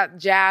all of that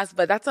jazz.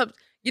 But that's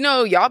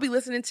y'all be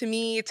listening to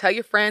me. Tell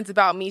your friends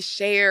about me.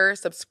 Share,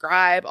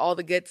 subscribe, all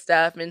the good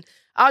stuff. And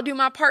I'll do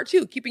my part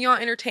too, keeping y'all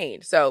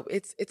entertained. So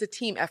it's a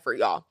team effort,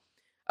 y'all.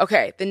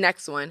 Okay, the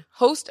next one,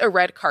 host a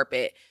red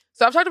carpet.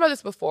 So I've talked about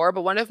this before,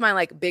 but one of my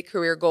like big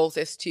career goals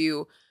is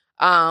to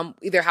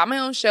either have my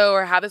own show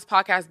or have this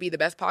podcast be the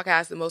best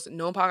podcast, the most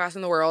known podcast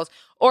in the world,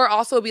 or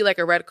also be like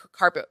a red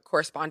carpet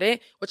correspondent,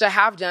 which I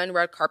have done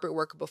red carpet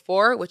work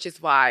before, which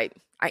is why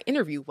I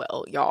interview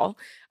well, y'all.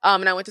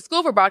 And I went to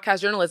school for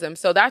broadcast journalism.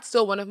 So that's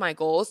still one of my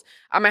goals.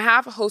 I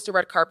have a host a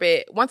red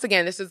carpet. Once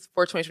again, this is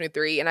for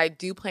 2023, and I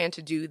do plan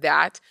to do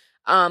that.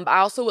 I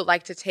also would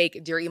like to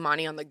take Dear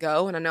Imani on the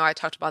go. And I know I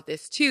talked about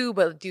this too,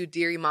 but do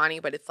Dear Imani,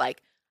 but it's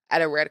like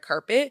at a red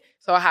carpet.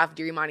 So I have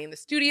Dear Imani in the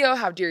studio,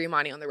 have Dear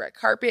Imani on the red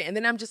carpet. And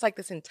then I'm just like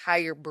this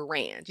entire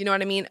brand, you know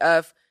what I mean,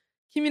 of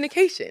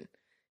communication.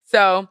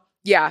 So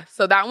yeah,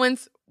 so that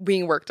one's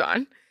being worked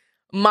on.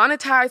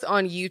 Monetize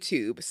on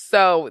YouTube.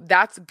 So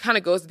that's kind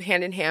of goes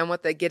hand in hand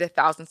with the get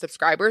 1,000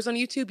 subscribers on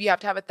YouTube. You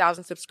have to have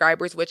 1,000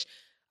 subscribers, which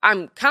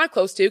I'm kind of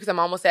close to because I'm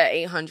almost at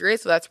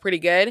 800. So that's pretty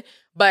good.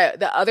 But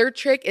the other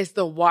trick is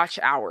the watch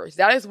hours.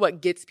 That is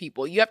what gets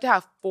people. You have to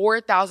have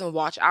 4,000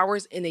 watch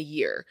hours in a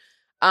year.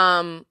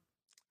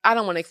 I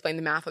don't want to explain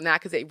the math on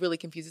that because it really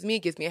confuses me.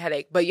 It gives me a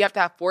headache. But you have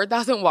to have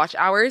 4,000 watch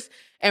hours.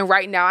 And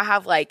right now I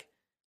have like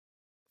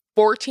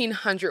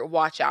 1,400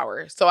 watch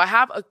hours. So I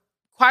have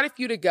quite a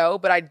few to go,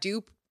 but I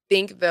do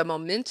think the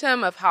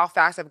momentum of how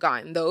fast I've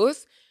gotten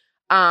those,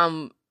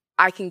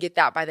 I can get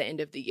that by the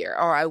end of the year,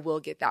 or I will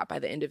get that by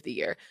the end of the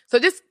year. So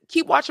just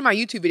keep watching my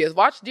YouTube videos.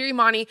 Watch Dear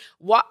Imani.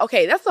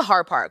 Okay, that's the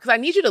hard part because I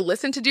need you to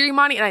listen to Dear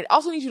Imani and I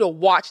also need you to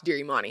watch Dear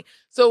Imani.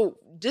 So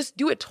just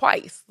do it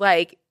twice.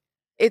 Like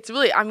it's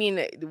really,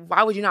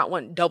 why would you not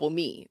want double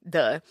me?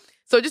 Duh.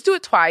 So just do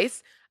it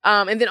twice.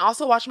 And then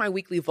also watch my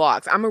weekly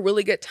vlogs. I'm a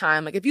really good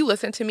time. Like if you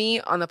listen to me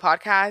on the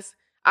podcast,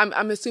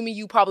 I'm assuming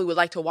you probably would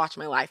like to watch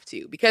my life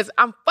too because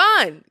I'm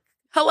fun.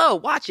 Hello,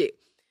 watch it.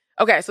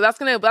 Okay, so that's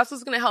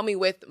what's gonna help me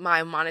with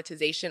my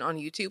monetization on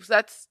YouTube. So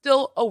that's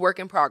still a work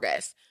in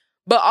progress.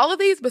 But all of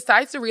these,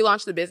 besides to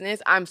relaunch the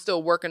business, I'm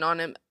still working on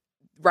them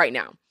right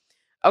now.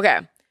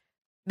 Okay,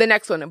 the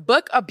next one,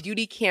 book a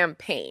beauty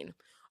campaign.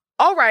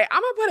 All right,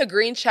 I'm gonna put a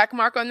green check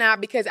mark on that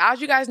because as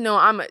you guys know,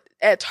 I'm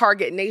at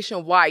Target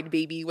nationwide,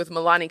 baby, with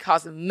Milani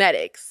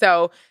Cosmetics.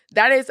 So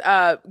that is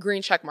a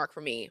green check mark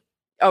for me.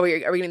 Oh, are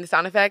we getting the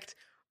sound effect?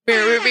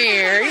 Yeah,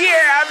 baby.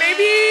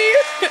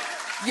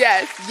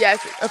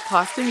 Yes.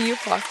 Applause to me.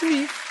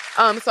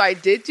 So I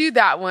did do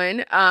that one.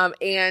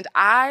 And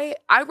I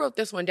wrote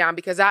this one down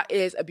because that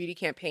is a beauty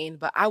campaign,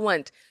 but I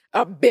want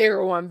a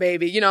bigger one,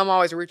 baby. You know, I'm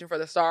always reaching for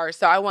the stars.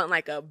 So I want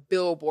like a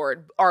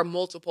billboard or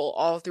multiple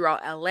all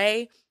throughout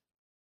LA.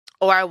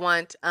 Or I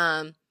want,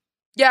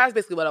 that's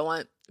basically what I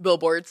want.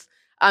 Billboards.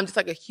 Just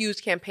like a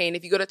huge campaign.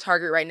 If you go to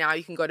Target right now,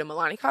 you can go to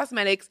Milani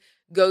Cosmetics,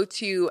 go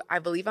to, I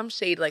believe I'm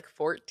shade like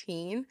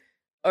 14,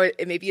 or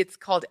maybe it's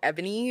called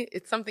Ebony.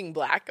 It's something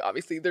black.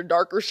 Obviously, they're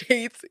darker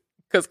shades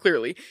because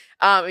clearly.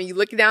 And you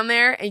look down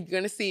there and you're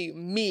going to see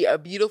me, a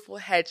beautiful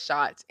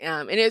headshot.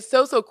 And it's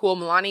so cool.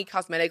 Milani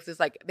Cosmetics is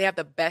like, they have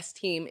the best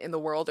team in the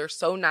world. They're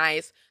so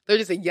nice. They're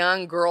just a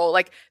young girl.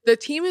 Like the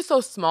team is so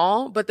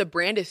small, but the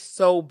brand is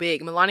so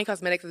big. Milani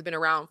Cosmetics has been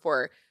around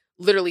for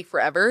literally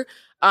forever.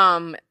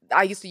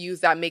 I used to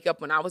use that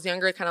makeup when I was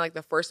younger, kind of like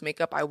the first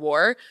makeup I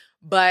wore.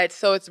 But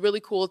so it's really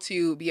cool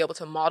to be able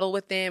to model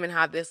with them and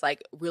have this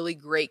like really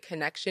great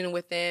connection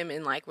with them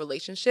and like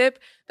relationship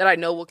that I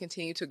know will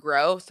continue to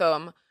grow.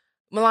 So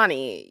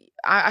Milani,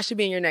 I should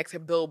be in your next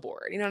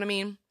billboard. You know what I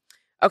mean?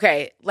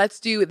 Okay,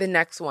 let's do the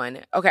next one.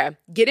 Okay,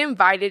 get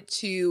invited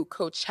to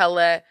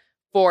Coachella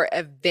for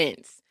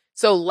events.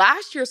 So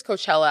last year's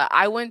Coachella,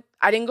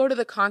 I didn't go to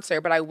the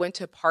concert, but I went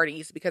to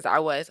parties because I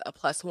was a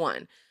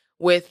 +1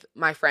 with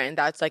my friend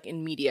that's like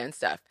in media and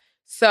stuff.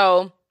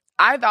 So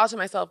I vowed to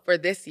myself for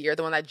this year,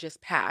 the one that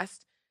just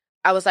passed,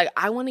 I was like,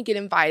 I want to get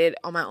invited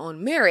on my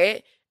own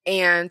merit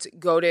and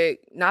go to,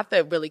 not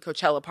the really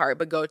Coachella part,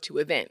 but go to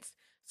events.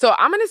 So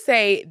I'm going to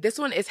say this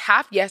one is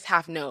half yes,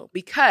 half no,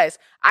 because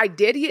I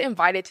did get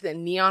invited to the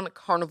Neon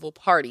Carnival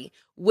party,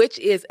 which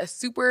is a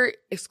super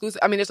exclusive.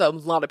 I mean, there's a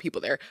lot of people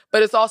there,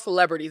 but it's all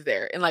celebrities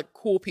there and like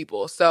cool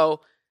people.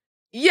 So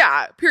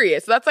yeah,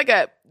 period. So that's like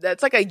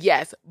a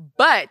yes,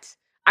 but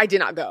I did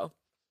not go.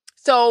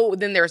 So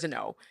then there's a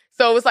no.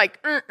 So it was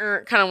like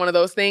kind of one of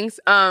those things.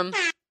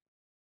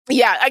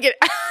 Yeah, I get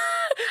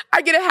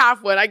I get a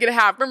half one. I get a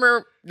half.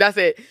 Remember, that's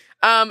it.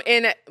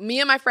 And me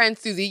and my friend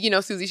Susie, you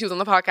know Susie, she was on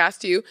the podcast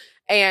too,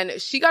 and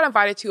she got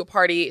invited to a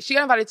party. She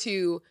got invited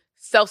to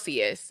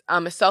Celsius,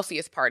 a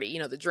Celsius party, you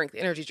know, the drink, the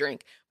energy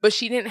drink, but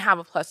she didn't have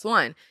a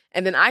 +1.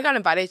 And then I got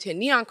invited to a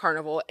neon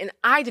carnival and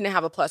I didn't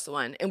have a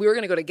 +1 and we were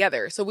going to go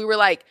together. So we were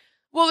like,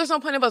 well, there's no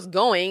point of us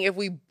going if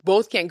we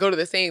both can't go to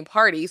the same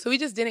party. So we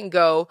just didn't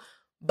go.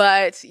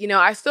 But, you know,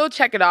 I still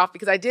check it off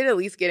because I did at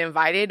least get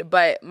invited.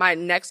 But my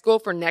next goal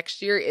for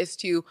next year is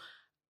to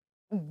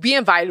be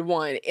invited,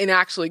 one, and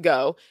actually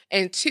go.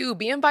 And two,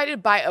 be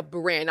invited by a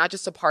brand, not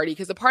just a party.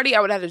 Because the party,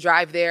 I would have to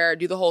drive there,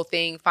 do the whole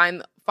thing,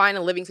 find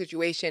a living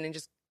situation and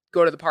just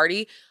go to the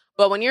party.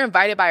 But when you're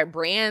invited by a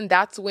brand,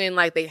 that's when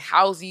like they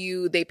house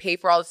you, they pay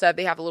for all the stuff,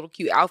 they have little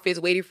cute outfits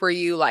waiting for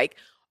you, like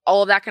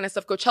all of that kind of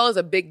stuff. Coachella is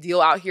a big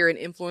deal out here in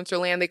influencer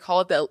land. They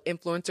call it the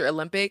Influencer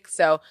Olympics.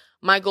 So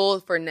my goal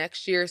for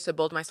next year is to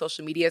build my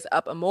social medias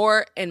up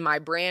more and my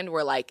brand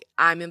where like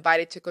I'm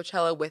invited to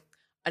Coachella with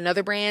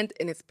another brand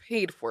and it's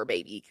paid for,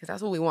 baby, because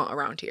that's what we want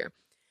around here.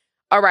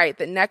 All right,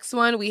 the next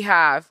one we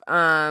have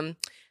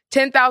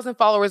 10,000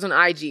 followers on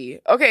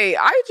IG. Okay,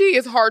 IG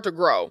is hard to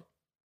grow.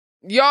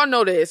 Y'all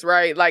know this,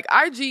 right? Like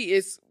IG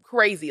is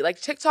crazy. Like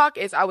TikTok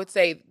is, I would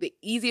say, the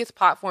easiest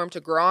platform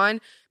to grow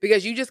on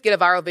because you just get a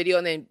viral video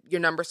and then your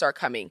numbers start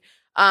coming.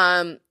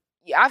 I've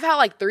had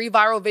like 3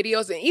 viral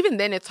videos and even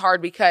then it's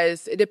hard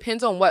because it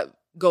depends on what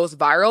goes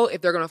viral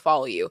if they're going to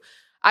follow you.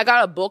 I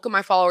got a bulk of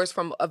my followers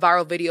from a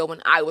viral video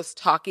when I was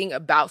talking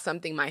about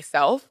something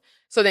myself.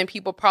 So then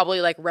people probably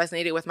like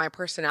resonated with my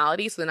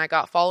personality. So then I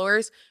got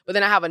followers. But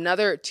then I have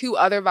 2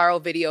 other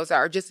viral videos that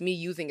are just me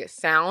using a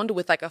sound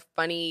with like a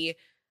funny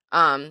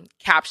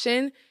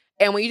caption.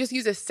 And when you just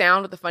use a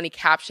sound with a funny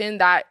caption,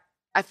 that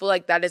I feel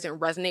like that doesn't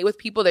resonate with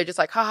people. They're just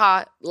like,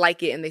 haha,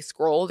 like it, and they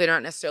scroll. They're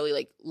not necessarily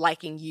like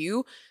liking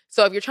you.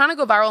 So if you're trying to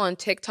go viral on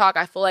TikTok,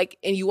 I feel like,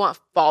 and you want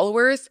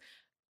followers,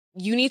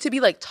 you need to be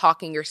like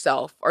talking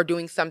yourself or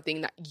doing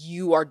something that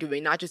you are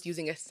doing, not just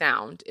using a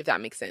sound, if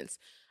that makes sense.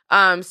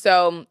 And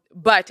we're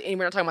not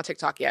talking about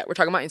TikTok yet. We're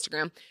talking about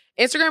Instagram.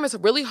 Instagram is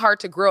really hard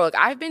to grow. Like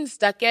I've been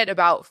stuck at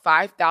about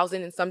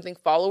 5,000 and something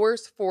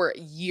followers for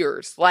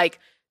years. Like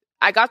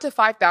I got to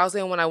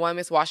 5,000 when I won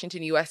Miss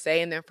Washington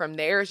USA. And then from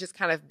there, it's just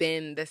kind of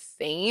been the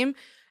same.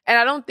 And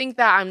I don't think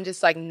that I'm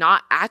just like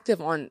not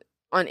active on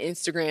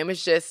Instagram.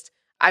 It's just,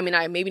 I mean,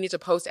 I maybe need to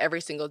post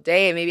every single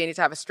day and maybe I need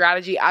to have a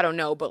strategy. I don't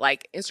know. But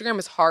like Instagram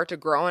is hard to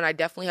grow. And I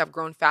definitely have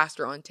grown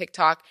faster on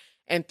TikTok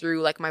and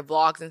through like my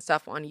vlogs and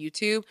stuff on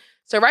YouTube.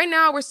 So right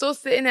now we're still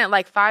sitting at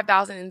like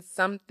 5,000 and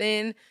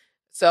something.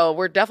 So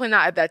we're definitely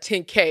not at that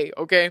 10K.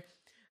 Okay.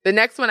 The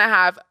next one I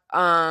have,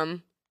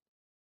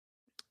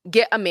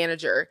 get a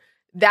manager.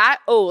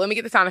 Let me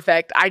get the sound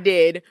effect. I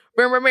did.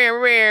 Was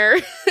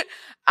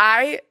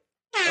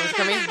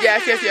coming.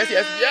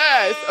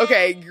 Yes.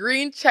 Okay.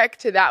 Green check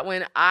to that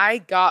one. I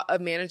got a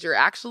manager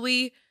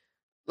actually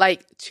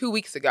like 2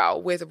 weeks ago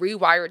with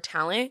Rewired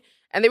Talent.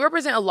 And they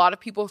represent a lot of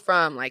people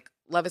from like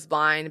Love is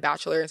Blind,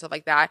 Bachelor, and stuff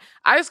like that.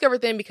 I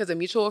discovered them because a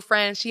mutual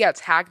friend, she had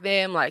tagged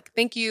them like,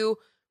 thank you,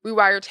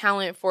 Rewired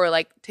Talent, for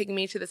like taking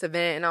me to this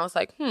event. And I was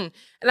like, And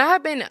I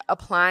have been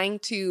applying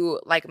to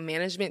like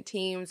management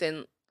teams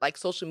and like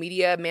social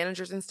media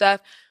managers and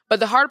stuff. But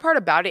the hard part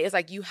about it is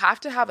like you have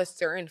to have a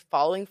certain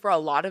following for a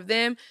lot of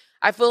them.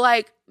 I feel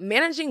like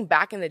managing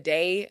back in the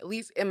day, at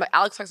least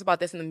Alex talks about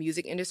this in the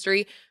music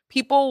industry,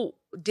 people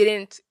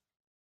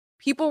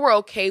were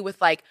okay with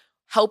like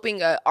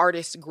helping an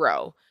artist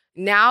grow.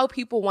 Now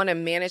people want to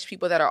manage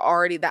people that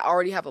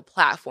already have a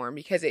platform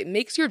because it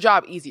makes your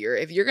job easier.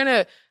 If you're going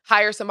to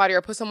hire somebody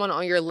or put someone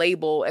on your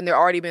label and they're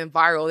already been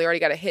viral, they already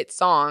got a hit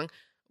song,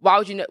 why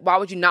would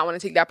you not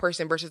want to take that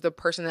person versus the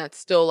person that's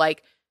still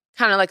like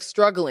kind of like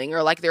struggling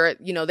or like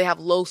they have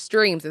low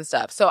streams and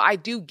stuff. So I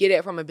do get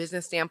it from a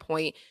business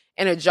standpoint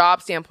and a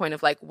job standpoint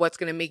of like what's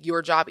going to make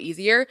your job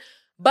easier.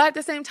 But at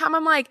the same time,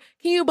 I'm like,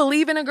 can you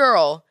believe in a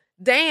girl?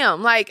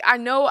 Damn. Like, I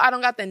know I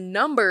don't got the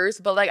numbers,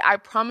 but like, I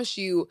promise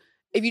you,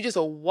 if you just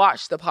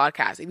watch the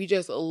podcast, if you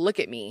just look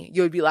at me,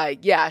 you would be like,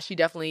 yeah, she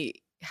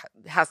definitely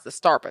has the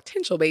star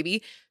potential,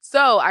 baby.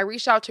 So I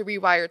reached out to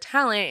Rewire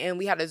Talent and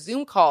we had a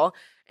Zoom call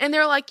and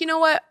they're like, you know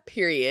what?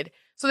 Period.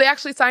 So they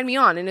actually signed me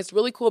on and it's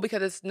really cool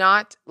because it's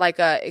not like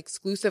a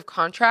exclusive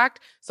contract.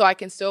 So I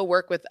can still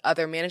work with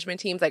other management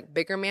teams, like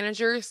bigger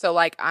managers. So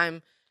like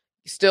I'm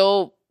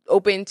still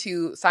open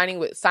to signing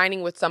with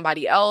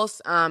somebody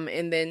else.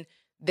 And then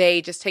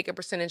they just take a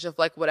percentage of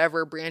like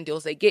whatever brand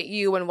deals they get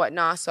you and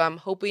whatnot. So I'm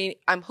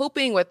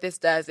hoping what this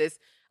does is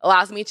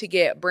allows me to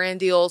get brand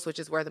deals, which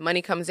is where the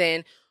money comes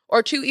in,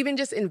 or to even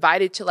just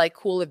invited to like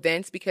cool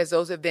events because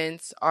those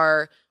events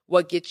are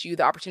what gets you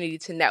the opportunity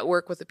to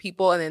network with the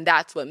people. And then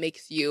that's what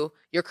makes your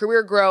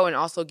career grow and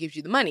also gives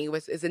you the money,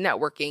 which is the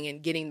networking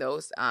and getting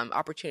those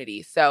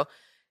opportunities. So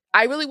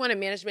I really wanted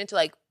management to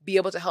like be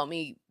able to help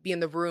me be in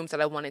the rooms that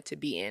I wanted to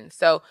be in.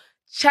 So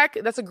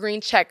that's a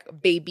green check,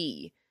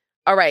 baby.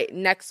 All right,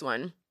 next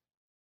one.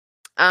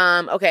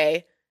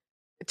 Okay,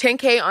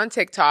 10K on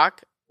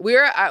TikTok. We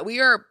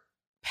are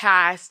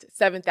past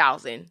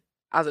 7,000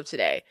 as of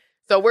today.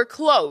 So we're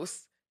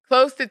close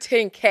to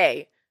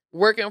 10K.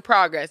 Work in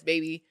progress,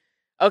 baby.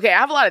 Okay, I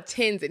have a lot of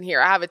 10s in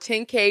here. I have a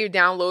 10K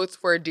downloads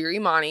for Dear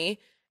Imani,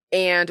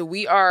 and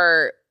we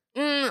are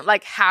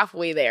like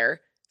halfway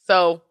there.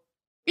 So,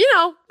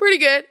 pretty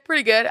good.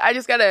 I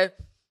just gotta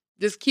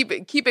keep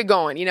it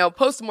going.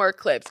 Post more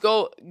clips.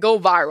 Go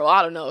viral.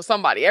 I don't know.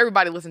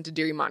 Everybody listen to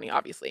Dear Imani,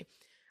 obviously.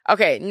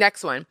 Okay,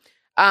 next one.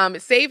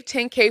 Save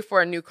 10K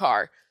for a new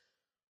car.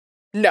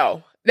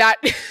 No, that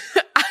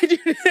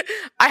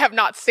I have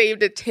not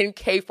saved a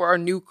 10K for a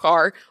new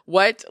car.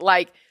 What?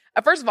 Like,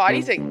 first of all, I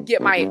need to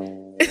get my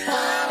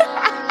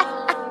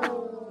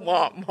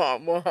mom.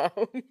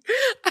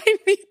 I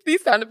need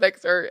these sound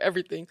effects are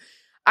everything.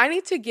 I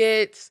need to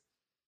get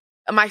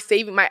my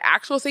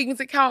actual savings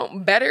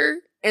account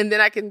better, and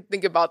then I can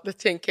think about the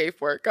 10K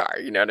for a car.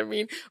 You know what I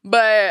mean?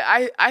 But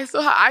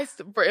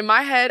in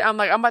my head, I'm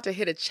like, I'm about to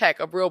hit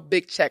a real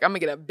big check. I'm gonna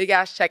get a big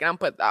ass check, and I'm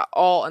gonna put that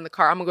all in the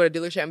car. I'm gonna go to the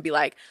dealership and be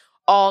like,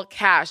 all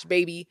cash,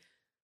 baby.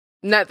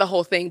 Not the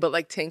whole thing, but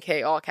like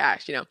 10K, all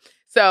cash.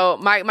 So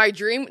my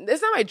dream, this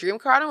is not my dream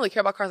car. I don't really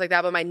care about cars like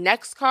that. But my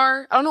next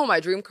car, I don't know what my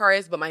dream car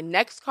is, but my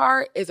next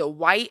car is a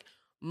white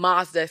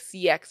Mazda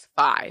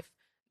CX-5.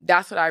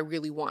 That's what I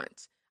really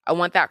want. I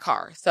want that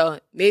car. So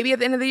maybe at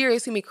the end of the year, you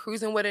see me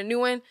cruising with a new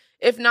one.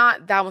 If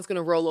not, that one's going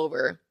to roll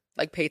over,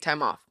 like pay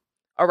time off.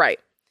 All right.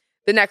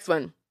 The next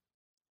one.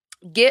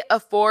 Get a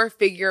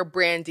 4-figure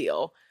brand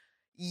deal.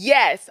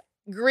 Yes.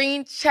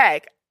 Green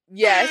check.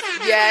 Yes.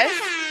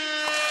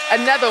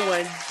 Another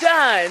one.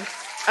 Done.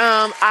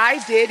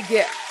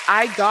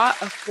 I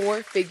got a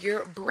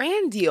 4-figure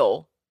brand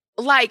deal.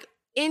 Like,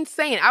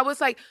 insane. I was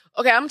like,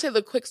 okay, I'm going to tell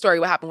you the quick story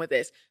what happened with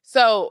this.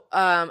 So,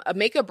 a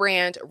makeup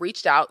brand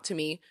reached out to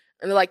me,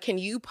 and they're like, can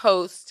you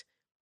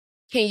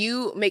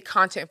make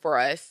content for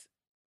us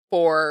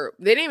they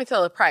didn't even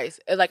tell the price.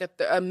 It's like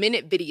a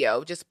minute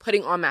video, just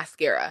putting on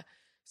mascara.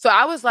 So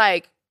I was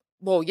like,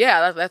 well,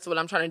 yeah, that's what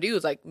I'm trying to do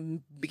is like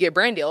get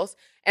brand deals.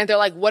 And they're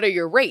like, what are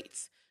your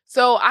rates?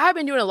 So I have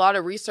been doing a lot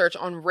of research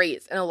on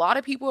rates, and a lot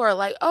of people are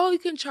like, oh, you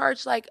can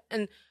charge like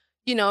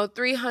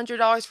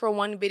 $300 for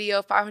one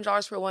video,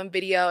 $500 for one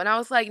video. And I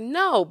was like,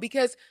 no,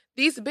 because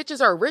these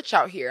bitches are rich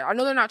out here. I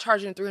know they're not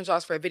charging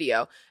 $300 for a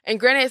video. And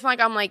granted, it's not like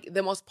I'm like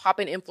the most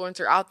poppin'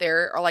 influencer out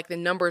there or like the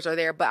numbers are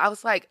there, but I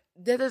was like,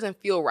 that doesn't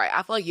feel right.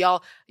 I feel like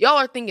y'all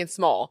are thinking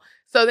small.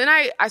 So then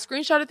I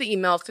screenshotted the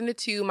email, sent it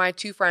to my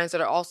 2 friends that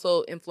are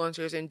also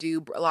influencers and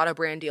do a lot of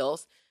brand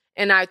deals.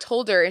 And I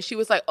told her, and she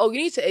was like, oh, you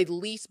need to at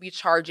least be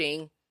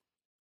charging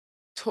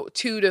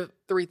 $2,000 to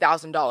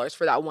 $3,000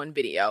 for that one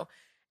video.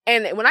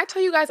 And when I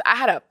tell you guys, I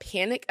had a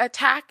panic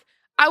attack.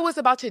 I was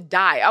about to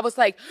die. I was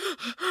like,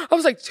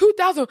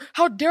 2,000.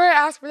 How dare I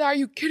ask for that? Are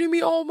you kidding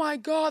me? Oh my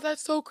God,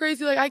 that's so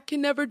crazy. Like, I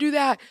can never do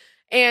that.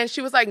 And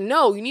she was like,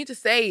 no, you need to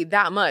say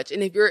that much.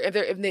 And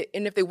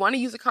if they want to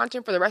use the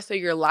content for the rest of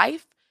your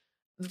life,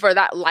 for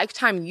that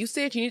lifetime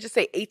usage, you need to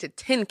say 8 to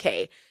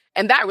 10K.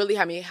 And that really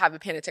had me have a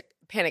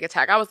panic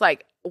attack. I was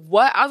like,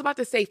 what? I was about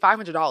to say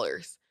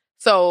 $500.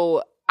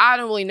 So I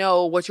don't really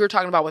know what you're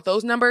talking about with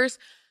those numbers.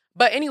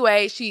 But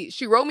anyway, she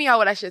wrote me out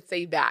what I should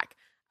say back.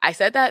 I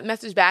said that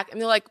message back,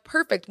 and they're like,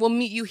 perfect, we'll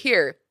meet you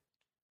here.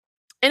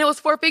 And it was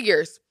 4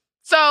 figures.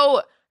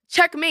 So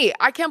checkmate.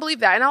 I can't believe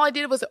that. And all I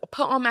did was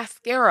put on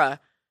mascara.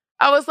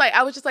 I was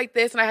just like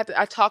this, and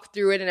I talked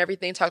through it and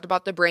everything, talked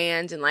about the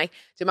brand and like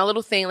did my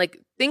little thing, like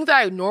things that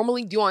I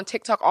normally do on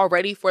TikTok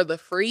already for the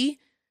free.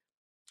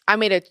 I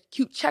made a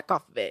cute check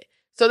off of it.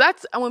 So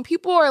that's when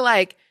people are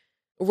like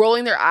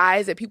rolling their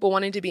eyes at people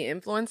wanting to be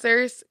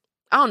influencers.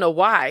 I don't know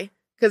why,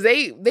 because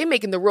they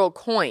making the real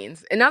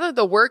coins. And now that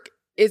the work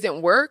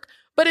isn't work,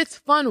 but it's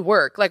fun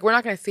work. Like, we're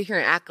not going to sit here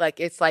and act like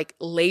it's like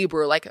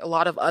labor, like a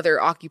lot of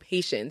other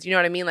occupations. You know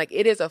what I mean? Like,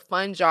 it is a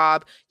fun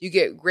job. You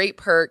get great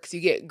perks.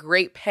 You get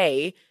great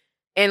pay.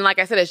 And like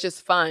I said, it's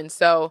just fun.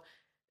 So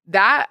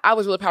that, I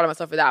was really proud of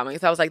myself for that one.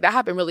 Because I was like, that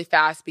happened really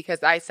fast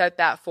because I set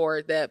that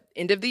for the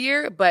end of the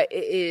year, but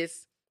it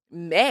is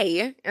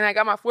May and I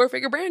got my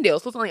 4-figure brand deal.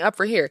 So it's only up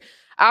for here.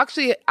 I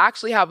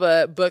actually have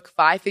a book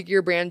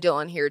 5-figure brand deal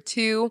on here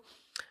too.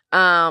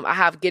 I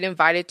have get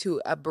invited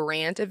to a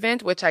brand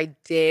event, which I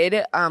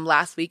did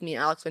last week. Me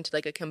and Alex went to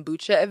like a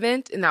kombucha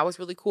event, and that was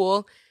really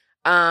cool.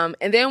 And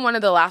then one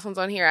of the last ones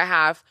on here I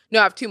have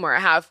 2 more. I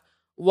have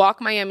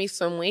Walk Miami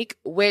Swim Week,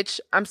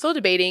 which I'm still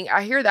debating.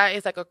 I hear that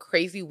is like a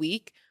crazy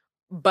week,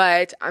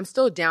 but I'm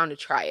still down to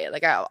try it.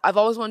 Like I've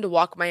always wanted to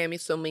walk Miami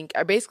Swim Week.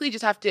 I basically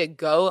just have to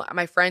go.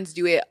 My friends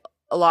do it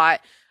a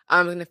lot.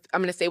 I'm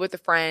gonna stay with a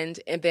friend,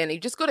 and then you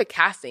just go to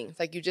castings.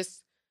 Like, you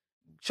just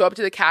show up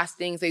to the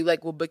castings. They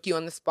like will book you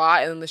on the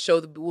spot, and then the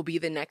show will be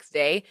the next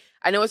day.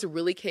 I know it's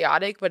really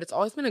chaotic, but it's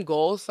always been a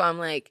goal. So I'm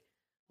like,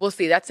 we'll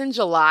see. That's in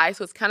July,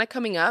 so it's kind of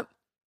coming up,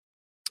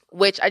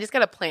 which I just got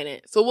to plan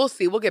it. So we'll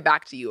see. We'll get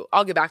back to you.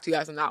 I'll get back to you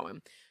guys on that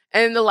one.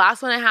 And the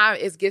last one I have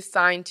is get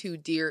signed to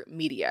Dear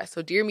Media.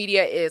 So Dear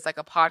Media is like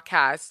a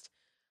podcast,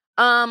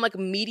 like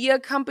media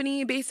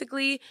company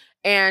basically.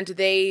 And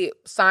they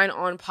sign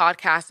on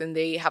podcasts, and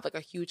they have like a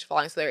huge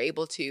following. So they're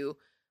able to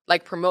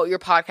like promote your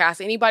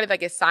podcast. Anybody that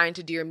gets signed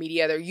to Dear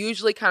Media, they're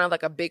usually kind of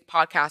like a big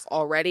podcast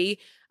already.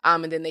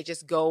 And then they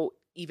just go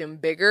even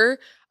bigger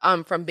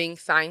from being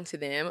signed to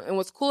them. And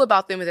what's cool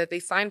about them is that they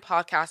sign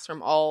podcasts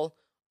from all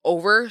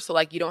over. So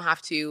like you don't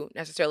have to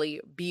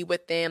necessarily be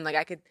with them.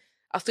 Like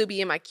I'll still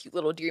be in my cute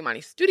little Dear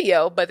Imani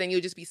studio, but then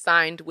you'll just be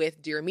signed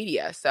with Dear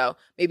Media. So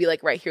maybe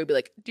like right here would be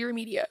like Dear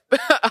Media.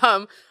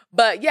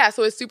 But yeah,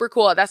 so it's super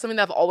cool. That's something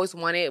that I've always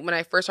wanted. When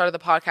I first started the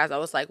podcast, I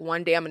was like,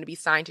 one day I'm going to be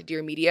signed to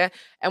Dear Media.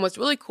 And what's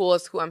really cool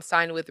is who I'm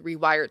signed with,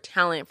 Rewired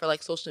Talent, for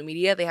like social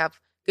media. They have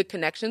good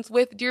connections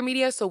with Dear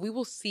Media. So we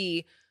will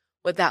see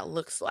what that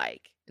looks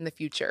like in the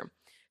future.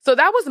 So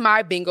that was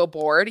my bingo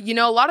board. You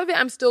know, a lot of it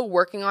I'm still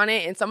working on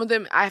it, and some of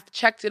them I've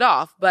checked it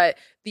off. But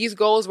these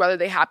goals, whether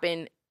they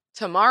happen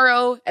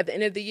tomorrow at the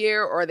end of the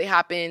year or they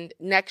happen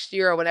next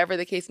year or whatever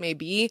the case may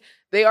be,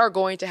 they are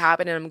going to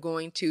happen, and I'm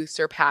going to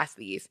surpass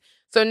these.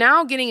 So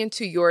now getting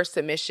into your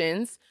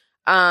submissions,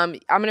 I'm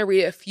going to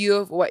read a few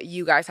of what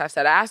you guys have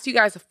said. I asked you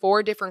guys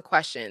 4 different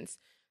questions.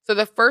 So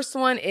the first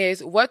one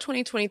is, what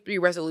 2023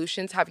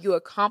 resolutions have you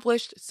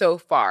accomplished so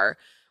far?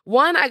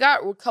 One, I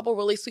got a couple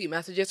really sweet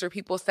messages where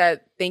people said,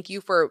 thank you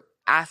for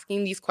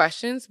asking these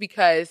questions,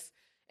 because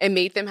it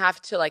made them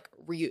have to like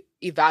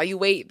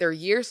reevaluate their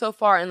year so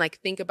far and like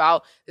think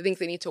about the things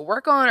they need to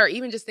work on, or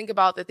even just think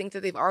about the things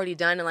that they've already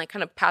done and like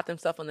kind of pat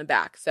themselves on the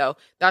back. So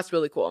that's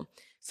really cool.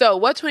 So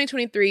what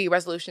 2023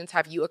 resolutions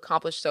have you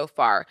accomplished so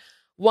far?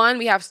 One,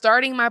 we have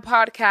starting my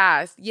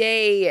podcast.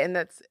 Yay. And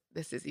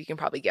this is, you can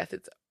probably guess,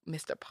 it's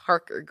Mr.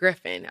 Parker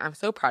Griffin. I'm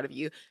so proud of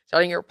you.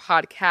 Starting your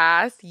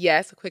podcast.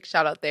 Yes, a quick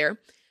shout out there.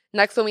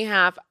 Next one we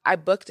have, I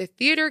booked a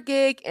theater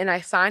gig and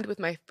I signed with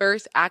my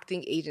first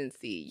acting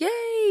agency.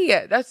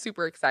 Yay! That's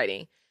super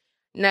exciting.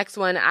 Next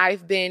one,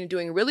 I've been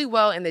doing really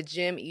well in the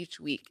gym each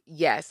week.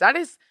 Yes,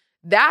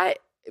 that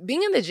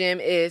being in the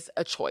gym is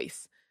a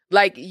choice.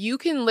 Like you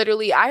can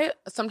literally, I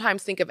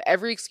sometimes think of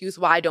every excuse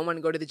why I don't want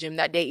to go to the gym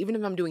that day, even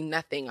if I'm doing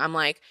nothing. I'm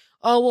like,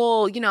 oh,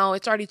 well, you know,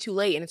 it's already too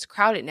late and it's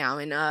crowded now.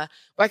 And well,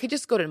 I could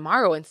just go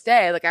tomorrow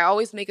instead. Like I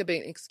always make a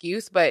big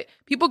excuse, but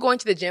people going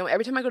to the gym,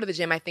 every time I go to the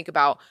gym, I think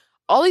about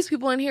all these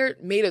people in here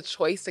made a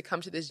choice to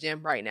come to this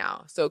gym right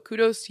now. So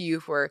kudos to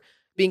you for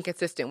being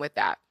consistent with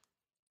that.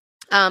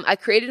 I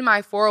created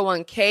my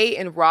 401k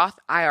and Roth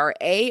IRA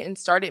and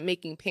started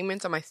making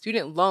payments on my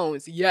student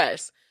loans.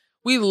 Yes.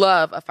 We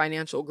love a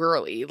financial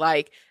girly.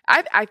 Like,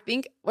 I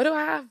think, what do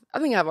I have? I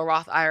think I have a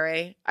Roth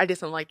IRA. I did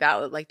something like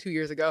that like 2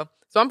 years ago.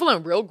 So I'm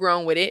feeling real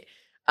grown with it.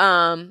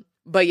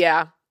 But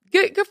yeah,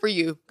 good for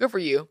you. Good for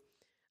you.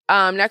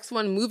 Next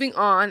one, moving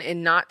on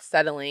and not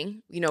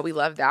settling. You know, we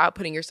love that.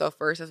 Putting yourself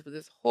first. That's what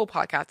this whole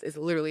podcast is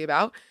literally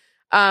about.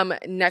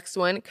 Next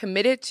one,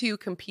 committed to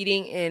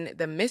competing in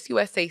the Miss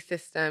USA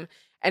system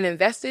and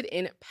invested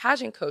in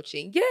pageant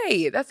coaching.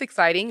 Yay, that's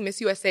exciting.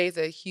 Miss USA is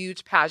a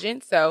huge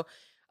pageant. So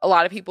a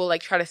lot of people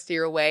like try to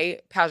steer away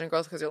pageant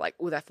girls because they're like,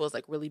 oh, that feels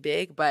like really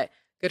big. But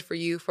good for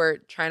you for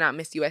trying out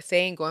Miss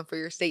USA and going for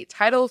your state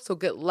title. So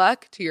good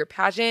luck to your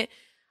pageant.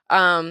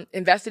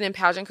 Invested in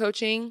pageant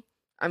coaching.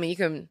 I mean, you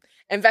can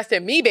invest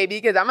in me, baby,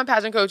 because I'm a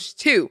pageant coach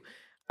too.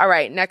 All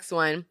right, next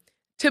one.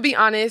 To be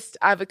honest,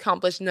 I've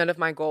accomplished none of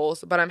my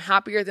goals, but I'm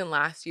happier than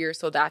last year.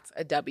 So that's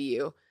a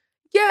W.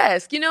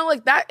 Yes, you know,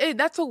 like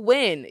that's a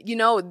win. You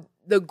know,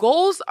 the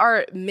goals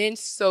are meant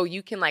so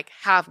you can like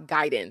have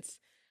guidance.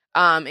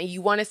 And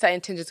you want to set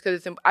intentions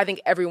because I think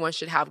everyone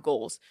should have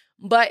goals.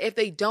 But if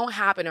they don't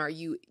happen or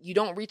you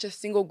don't reach a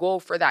single goal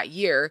for that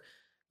year,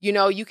 you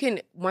know, you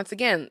can, once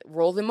again,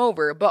 roll them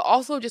over, but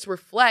also just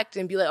reflect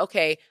and be like,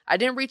 okay, I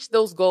didn't reach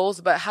those goals,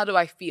 but how do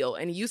I feel?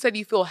 And you said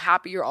you feel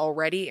happier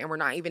already, and we're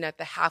not even at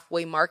the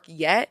halfway mark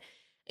yet,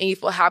 and you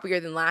feel happier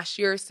than last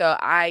year. So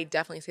I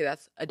definitely say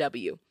that's a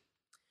W.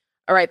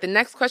 All right, the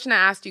next question I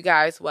asked you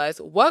guys was,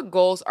 what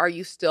goals are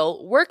you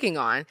still working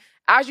on?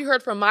 As you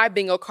heard from my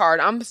bingo card,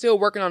 I'm still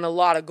working on a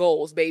lot of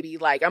goals, baby.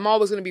 Like, I'm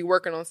always going to be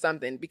working on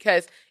something,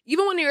 because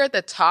even when you're at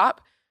the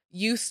top,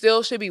 you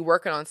still should be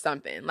working on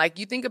something. Like,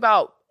 you think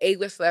about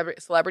A-list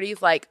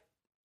celebrities like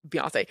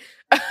Beyonce.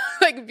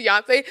 Like,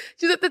 Beyonce,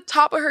 she's at the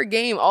top of her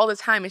game all the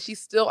time, and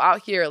she's still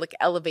out here, like,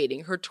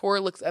 elevating. Her tour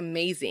looks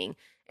amazing,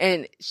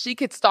 and she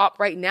could stop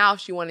right now if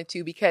she wanted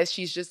to, because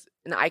she's just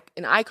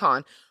an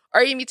icon.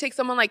 Or even you take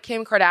someone like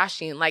Kim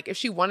Kardashian. Like, if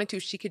she wanted to,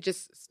 she could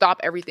just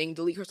stop everything,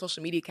 delete her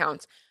social media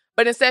accounts.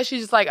 But instead,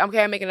 she's just like,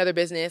 okay, I make another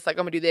business. Like,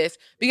 I'm going to do this.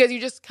 Because you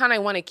just kind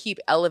of want to keep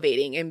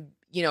elevating and,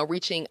 you know,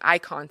 reaching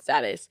icon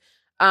status.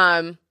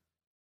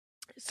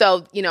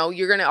 So, you know,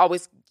 you're going to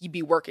always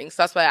be working.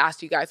 So that's why I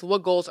asked you guys,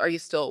 what goals are you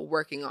still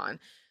working on?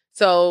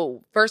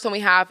 So first one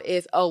we have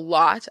is a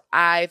lot.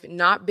 I've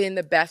not been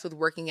the best with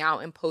working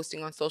out and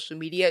posting on social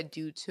media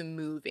due to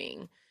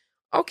moving.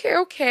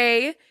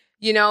 Okay.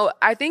 You know,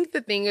 I think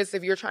the thing is,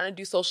 if you're trying to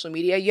do social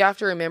media, you have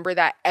to remember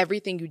that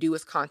everything you do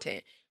is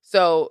content.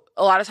 So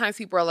a lot of times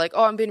people are like,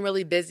 oh, I've been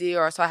really busy,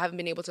 or so I haven't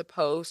been able to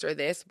post or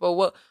this. But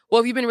well,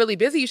 if you've been really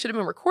busy, you should have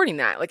been recording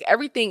that. Like,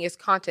 everything is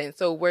content.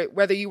 So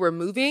whether you were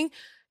moving,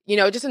 you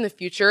know, just in the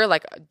future,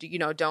 like, you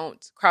know,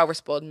 don't cry over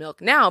spoiled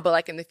milk now, but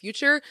like in the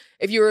future,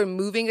 if you were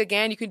moving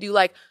again, you could do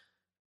like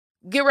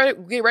get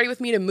ready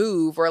with me to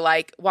move, or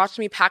like watch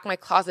me pack my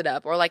closet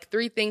up, or like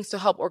 3 things to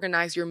help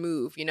organize your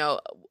move,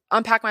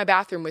 unpack my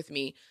bathroom with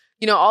me,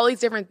 all these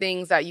different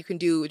things that you can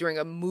do during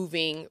a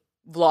moving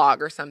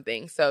vlog or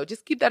something. So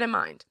just keep that in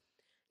mind.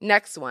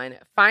 Next one,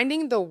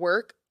 finding the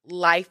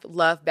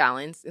work-life-love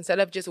balance instead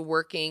of just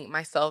working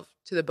myself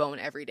to the bone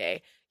every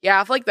day. Yeah,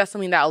 I feel like that's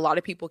something that a lot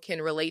of people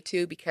can relate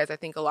to, because I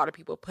think a lot of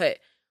people put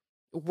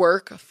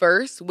work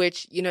first,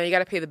 which, you got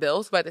to pay the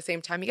bills, but at the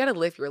same time, you got to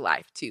live your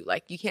life too.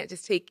 Like, you can't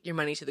just take your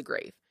money to the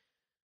grave.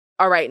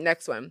 All right,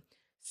 next one.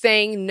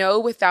 Saying no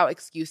without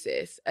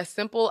excuses. A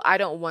simple I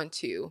don't want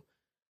to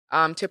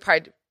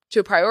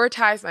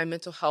prioritize my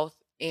mental health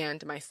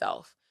and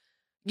myself.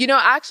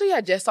 Actually,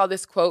 I just saw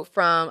this quote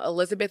from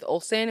Elizabeth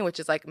Olsen, which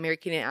is like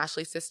Mary-Kate and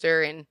Ashley's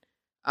sister, and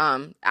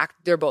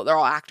they're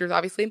all actors,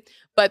 obviously,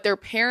 but their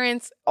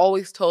parents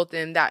always told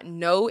them that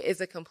no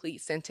is a complete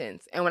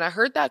sentence. And when I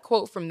heard that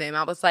quote from them,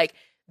 I was like,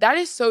 that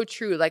is so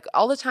true. Like,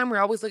 all the time we're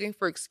always looking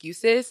for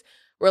excuses.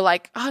 We're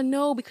like, oh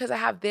no, because I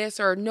have this,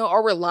 or no,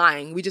 or we're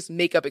lying. We just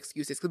make up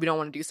excuses because we don't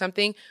want to do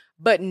something.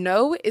 But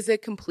no is a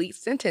complete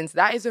sentence.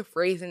 That is a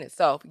phrase in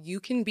itself. You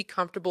can be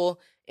comfortable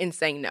in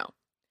saying no.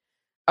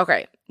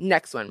 Okay,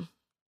 next one.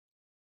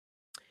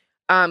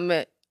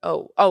 I'm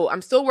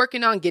still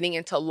working on getting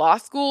into law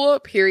school,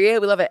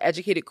 period. We love an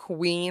educated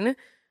queen.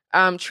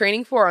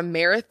 Training for a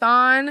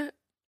marathon.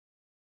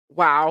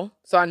 Wow.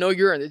 So I know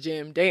you're in the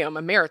gym. Damn,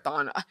 a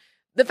marathon.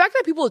 The fact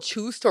that people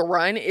choose to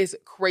run is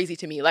crazy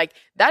to me. Like,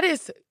 that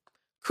is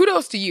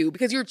kudos to you,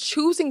 because you're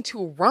choosing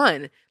to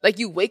run. Like,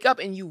 you wake up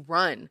and you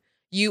run.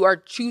 You are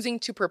choosing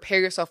to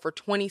prepare yourself for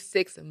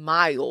 26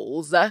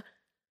 miles.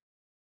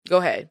 Go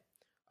ahead.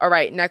 All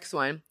right, next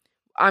one.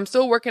 I'm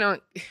still working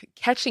on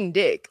catching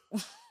dick.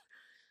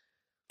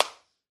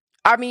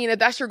 I mean, if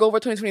that's your goal for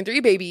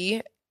 2023,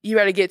 baby, you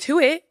better get to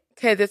it,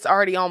 because it's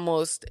already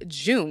almost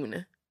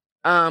June.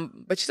 But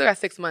you still got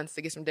 6 months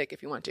to get some dick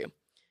if you want to.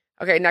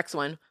 Okay, next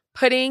one.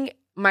 Putting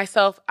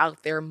myself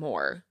out there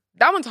more.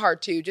 That one's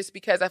hard too, just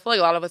because I feel like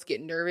a lot of us get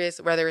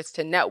nervous, whether it's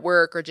to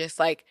network or just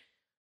like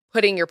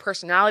putting your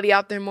personality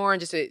out there more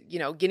and just,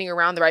 getting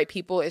around the right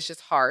people. It's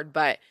just hard,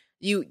 but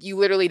you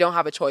literally don't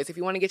have a choice. If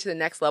you want to get to the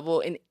next level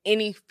in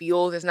any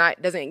field,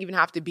 doesn't even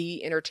have to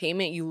be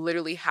entertainment. You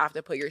literally have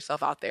to put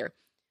yourself out there.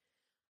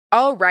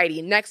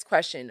 Alrighty, next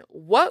question.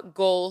 What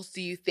goals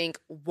do you think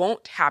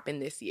won't happen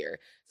this year?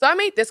 So I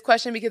made this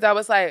question because I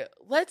was like,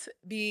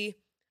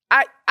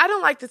 I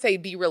don't like to say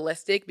be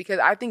realistic, because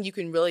I think you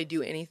can really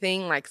do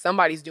anything. Like,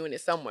 somebody's doing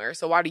it somewhere.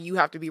 So why do you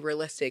have to be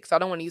realistic? So I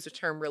don't want to use the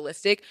term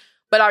realistic,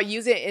 but I'll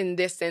use it in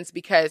this sense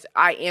because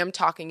I am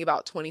talking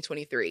about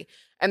 2023.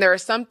 And there are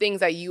some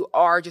things that you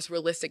are just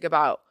realistic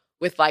about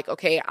with, like,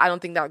 okay, I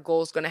don't think that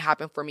goal is going to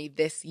happen for me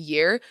this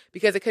year,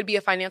 because it could be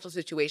a financial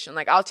situation.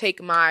 Like, I'll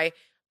take my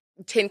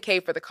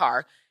 $10K for the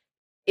car.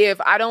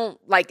 If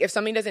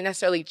something doesn't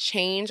necessarily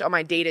change on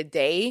my day to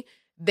day,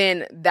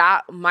 then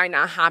that might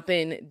not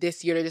happen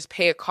this year to just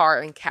pay a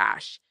car in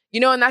cash.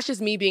 And that's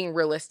just me being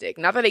realistic.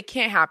 Not that it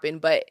can't happen,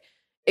 but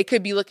it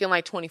could be looking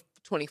like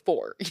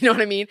 2024. You know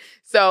what I mean?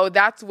 So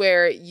that's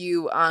where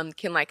you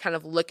can like kind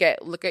of look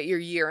at your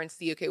year and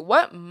see, okay,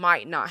 what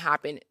might not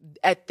happen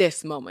at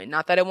this moment?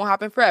 Not that it won't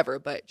happen forever,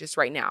 but just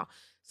right now.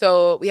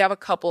 So we have a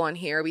couple on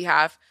here. We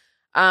have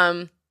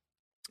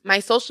my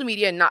social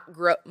media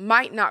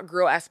might not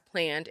grow as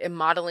planned, and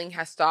modeling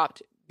has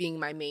stopped being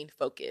my main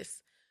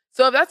focus.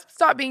 So if that's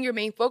stopped being your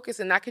main focus,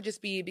 and that could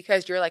just be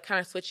because you're like kind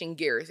of switching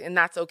gears, and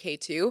that's okay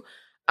too.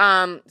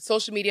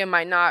 Social media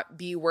might not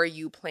be where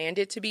you planned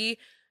it to be.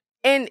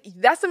 And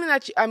that's something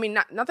that,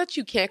 not that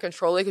you can't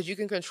control it, because you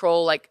can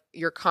control like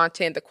your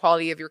content, the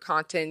quality of your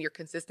content, your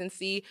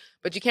consistency,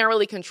 but you can't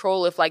really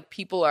control if like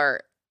people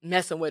are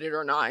messing with it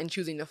or not and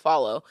choosing to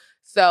follow.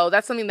 So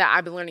that's something that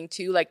I've been learning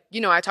too. Like,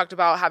 I talked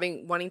about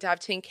wanting to have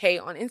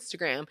 10K on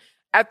Instagram.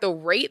 At the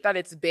rate that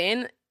it's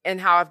been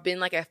and how I've been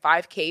like at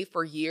 5K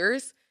for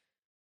years,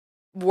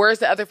 where's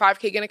the other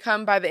 5K going to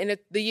come by the end of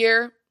the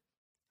year?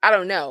 I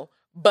don't know.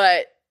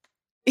 But,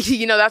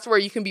 that's where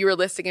you can be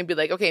realistic and be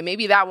like, okay,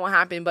 maybe that won't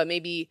happen, but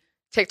maybe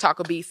TikTok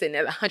will be sitting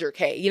at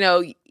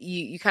 100K.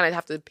 You kind of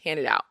have to pan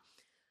it out.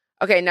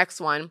 Okay,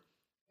 next one.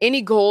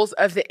 Any goals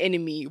of the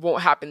enemy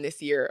won't happen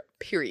this year,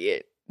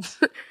 period.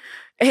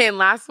 And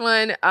last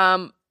one,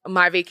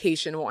 my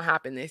vacation won't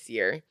happen this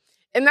year.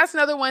 And that's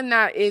another one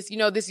that is,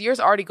 this year's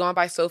already gone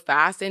by so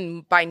fast.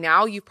 And by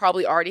now, you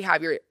probably already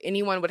have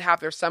anyone would have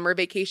their summer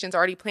vacations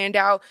already planned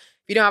out.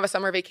 If you don't have a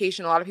summer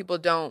vacation, a lot of people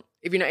don't.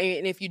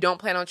 If you don't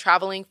plan on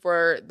traveling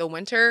for the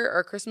winter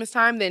or Christmas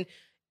time, then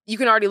you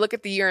can already look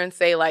at the year and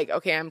say like,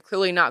 okay, I'm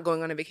clearly not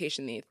going on a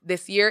vacation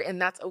this year.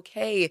 And that's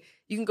okay.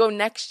 You can go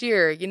next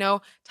year.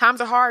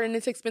 Times are hard and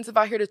it's expensive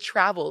out here to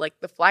travel,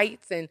 like the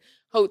flights and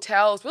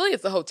hotels. Really,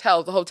 it's the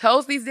hotels. The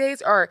hotels these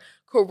days are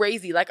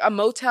crazy. Like a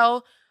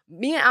motel.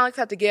 Me and Alex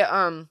had to get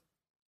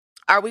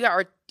we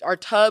got our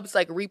tubs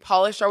like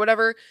repolished or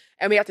whatever,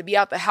 and we had to be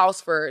out the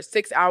house for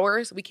 6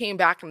 hours. We came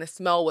back and the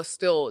smell was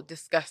still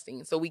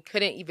disgusting, so we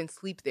couldn't even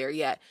sleep there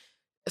yet.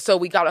 So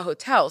we got a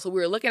hotel. So we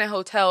were looking at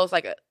hotels,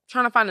 like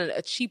trying to find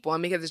a cheap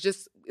one because it's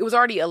just it was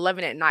already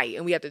 11 at night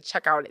and we had to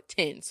check out at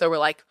 10. So we're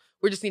like,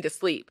 we just need to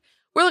sleep.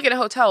 We're looking at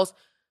hotels.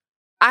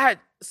 I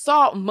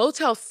saw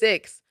Motel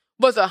 6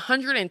 was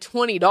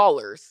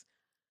 $120.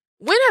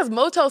 When has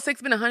Motel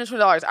 6 been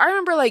 $120? I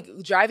remember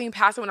like driving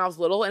past it when I was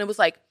little and it was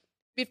like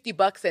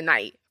 $50 a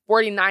night,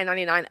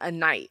 $49.99 a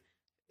night.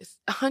 It's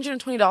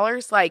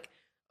 $120. Like,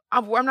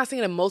 I'm not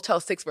staying in a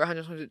Motel 6 for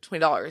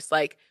 $120.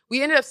 Like,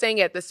 we ended up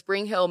staying at the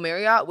Spring Hill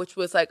Marriott, which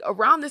was like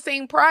around the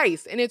same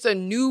price. And it's a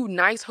new,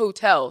 nice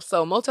hotel.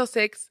 So Motel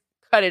 6,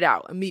 cut it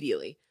out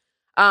immediately.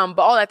 But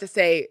all that to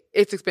say,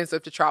 it's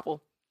expensive to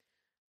travel.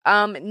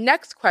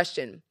 Next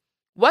question.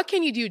 What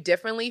can you do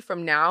differently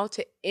from now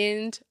to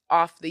end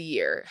off the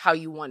year how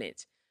you want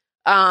it?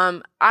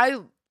 I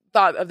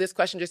thought of this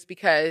question just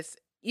because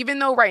even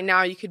though right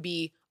now you could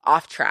be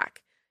off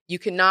track, you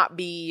cannot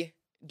be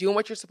doing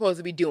what you're supposed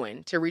to be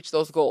doing to reach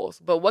those goals.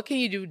 But what can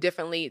you do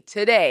differently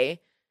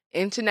today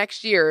into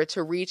next year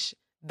to reach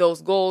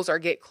those goals or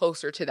get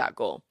closer to that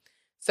goal?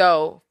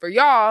 So for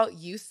y'all,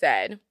 you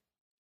said,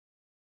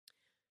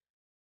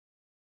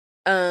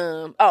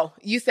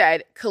 you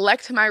said,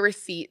 collect my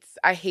receipts.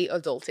 I hate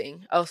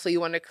adulting. Oh, so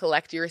you want to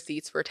collect your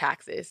receipts for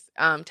taxes.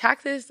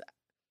 Taxes,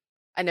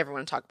 I never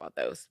want to talk about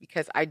those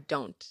because I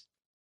don't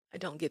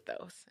get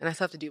those and I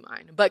still have to do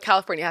mine. But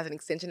California has an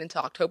extension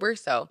until October,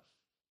 so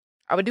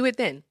I would do it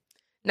then.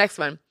 Next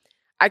one.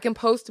 I can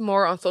post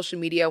more on social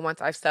media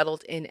once I've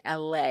settled in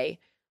LA.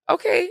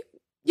 Okay.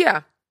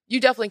 Yeah, you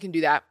definitely can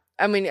do that.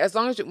 I mean, as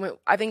long as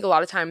I think a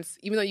lot of times,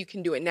 even though you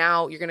can do it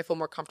now, you're going to feel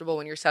more comfortable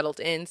when you're settled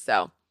in.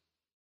 So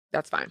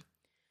that's fine.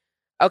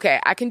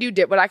 Okay. What I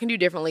can do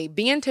differently.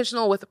 Be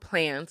intentional with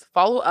plans,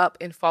 follow up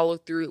and follow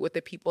through with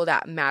the people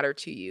that matter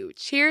to you.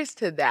 Cheers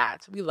to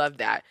that. We love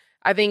that.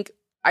 I think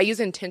I use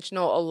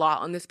intentional a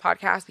lot on this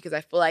podcast because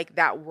I feel like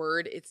that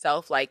word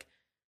itself, like,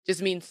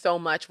 just means so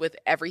much with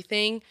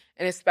everything,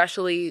 and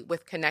especially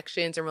with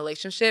connections and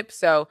relationships.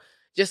 So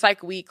just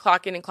like we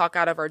clock in and clock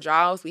out of our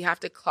jobs, we have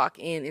to clock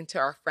in into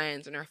our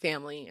friends and our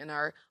family and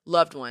our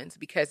loved ones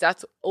because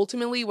that's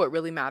ultimately what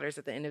really matters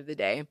at the end of the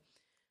day.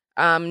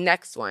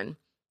 Next one.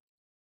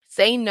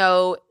 Say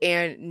no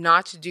and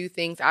not to do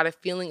things out of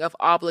feeling of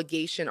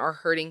obligation or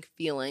hurting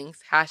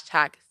feelings.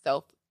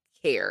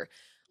 #self-care.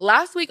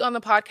 Last week on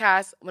the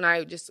podcast, when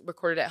I just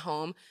recorded at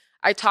home,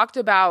 I talked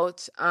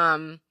about,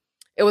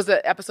 it was an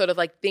episode of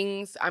like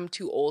things I'm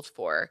too old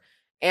for.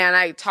 And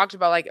I talked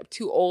about like I'm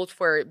too old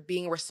for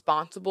being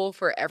responsible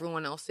for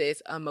everyone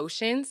else's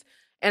emotions.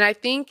 And I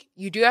think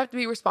you do have to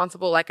be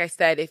responsible. Like I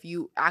said, if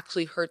you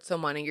actually hurt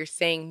someone and you're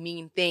saying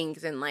mean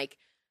things and like,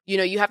 you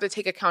know, you have to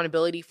take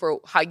accountability for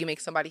how you make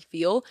somebody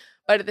feel.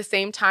 But at the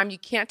same time, you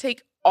can't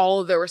take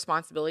all of the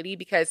responsibility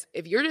because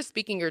if you're just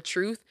speaking your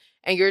truth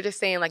and you're just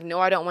saying like, no,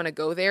 I don't want to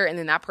go there. And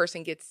then that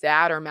person gets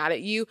sad or mad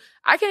at you.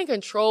 I can't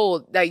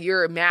control that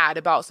you're mad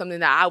about something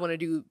that I want to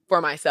do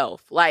for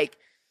myself. Like,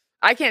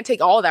 I can't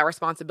take all that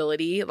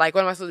responsibility. Like,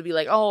 what am I supposed to be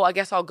like, oh, I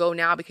guess I'll go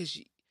now because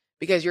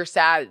you're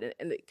sad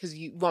and because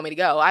you want me to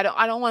go. I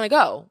don't want to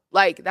go.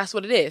 Like, that's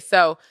what it is.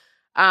 So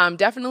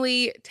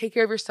definitely take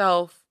care of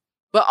yourself.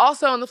 But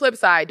also on the flip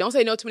side, don't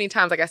say no too many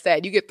times. Like I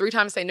said, you get 3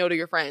 times to say no to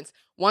your friends.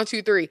 1,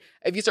 2, 3.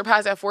 If you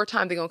surpass that 4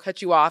 times, they're going to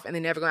cut you off and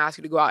they're never going to ask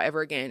you to go out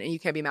ever again. And you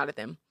can't be mad at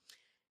them.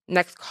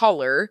 Next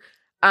caller.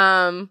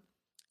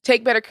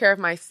 Take better care of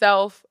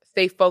myself.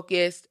 Stay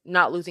focused.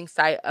 Not losing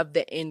sight of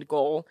the end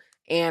goal.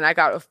 And I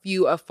got a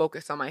few of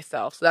focus on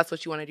myself. So that's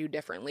what you want to do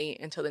differently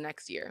until the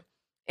next year.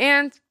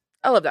 And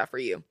I love that for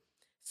you.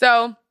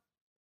 So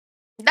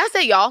that's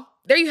it, y'all.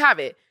 There you have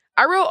it.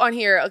 I wrote on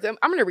here, I'm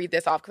going to read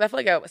this off because I feel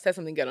like I said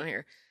something good on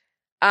here.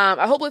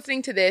 I hope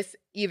listening to this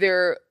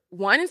either,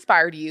 one,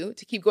 inspired you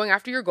to keep going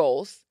after your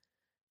goals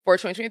for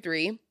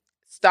 2023,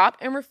 stop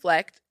and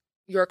reflect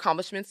your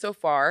accomplishments so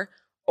far,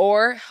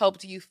 or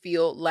helped you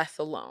feel less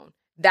alone.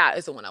 That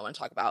is the one I want to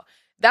talk about.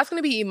 That's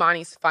going to be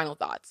Imani's final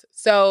thoughts.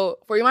 So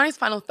for Imani's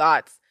final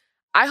thoughts,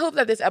 I hope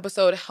that this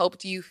episode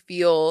helped you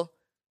feel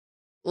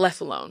less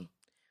alone.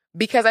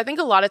 Because I think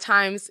a lot of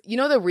times, you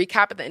know, the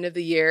recap at the end of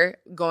the year,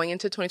 going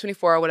into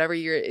 2024 or whatever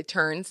year it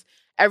turns,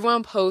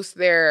 everyone posts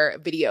their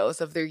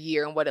videos of their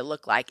year and what it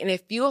looked like. And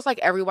it feels like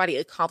everybody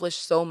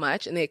accomplished so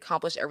much and they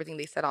accomplished everything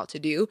they set out to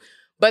do.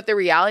 But the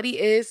reality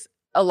is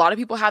a lot of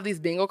people have these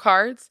bingo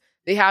cards.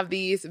 They have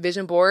these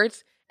vision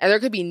boards and there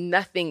could be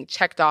nothing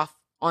checked off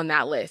on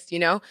that list, you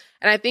know?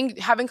 And I think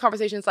having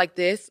conversations like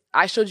this,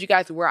 I showed you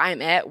guys where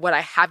I'm at, what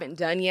I haven't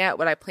done yet,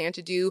 what I plan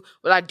to do,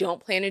 what I don't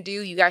plan to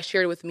do. You guys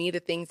shared with me the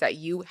things that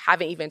you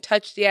haven't even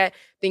touched yet,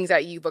 things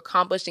that you've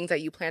accomplished, things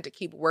that you plan to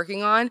keep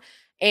working on.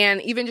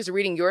 And even just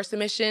reading your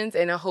submissions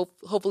and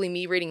hopefully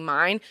me reading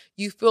mine,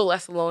 you feel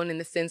less alone in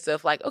the sense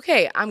of like,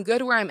 okay, I'm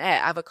good where I'm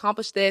at. I've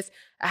accomplished this.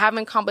 I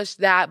haven't accomplished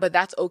that, but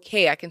that's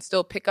okay. I can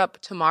still pick up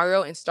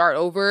tomorrow and start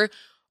over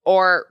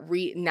or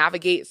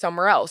navigate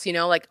somewhere else, you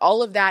know, like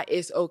all of that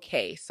is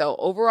okay. So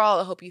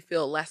overall, I hope you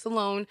feel less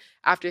alone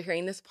after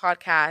hearing this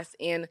podcast.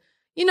 And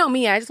You know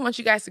me, I just want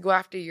you guys to go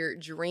after your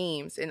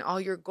dreams and all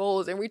your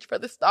goals and reach for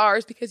the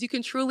stars because you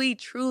can truly,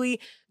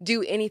 truly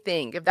do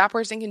anything. If that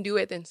person can do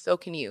it, then so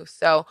can you.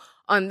 So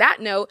on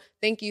that note,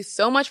 thank you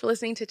so much for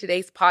listening to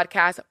today's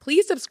podcast.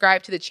 Please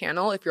subscribe to the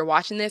channel. If you're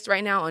watching this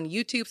right now on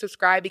YouTube,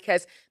 subscribe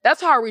because that's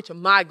how I reach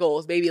my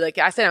goals, baby. Like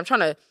I said, I'm trying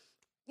to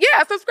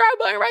subscribe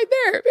button right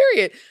there,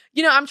 period.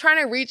 I'm trying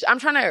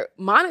to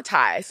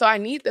monetize. So I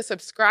need the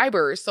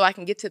subscribers so I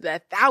can get to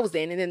that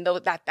 1,000. And then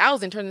that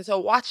 1,000 turns into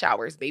watch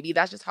hours, baby.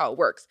 That's just how it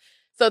works.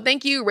 So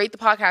thank you. Rate the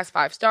podcast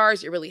 5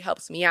 stars. It really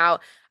helps me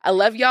out. I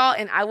love y'all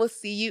and I will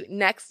see you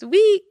next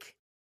week.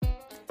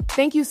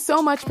 Thank you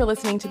so much for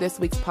listening to this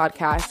week's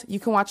podcast. You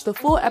can watch the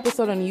full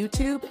episode on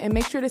YouTube and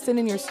make sure to send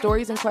in your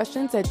stories and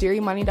questions at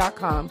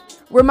dearymoney.com.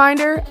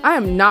 Reminder, I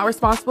am not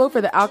responsible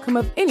for the outcome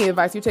of any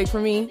advice you take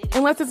from me.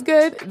 Unless it's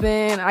good,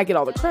 then I get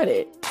all the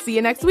credit. See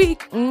you next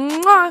week.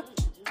 Mwah!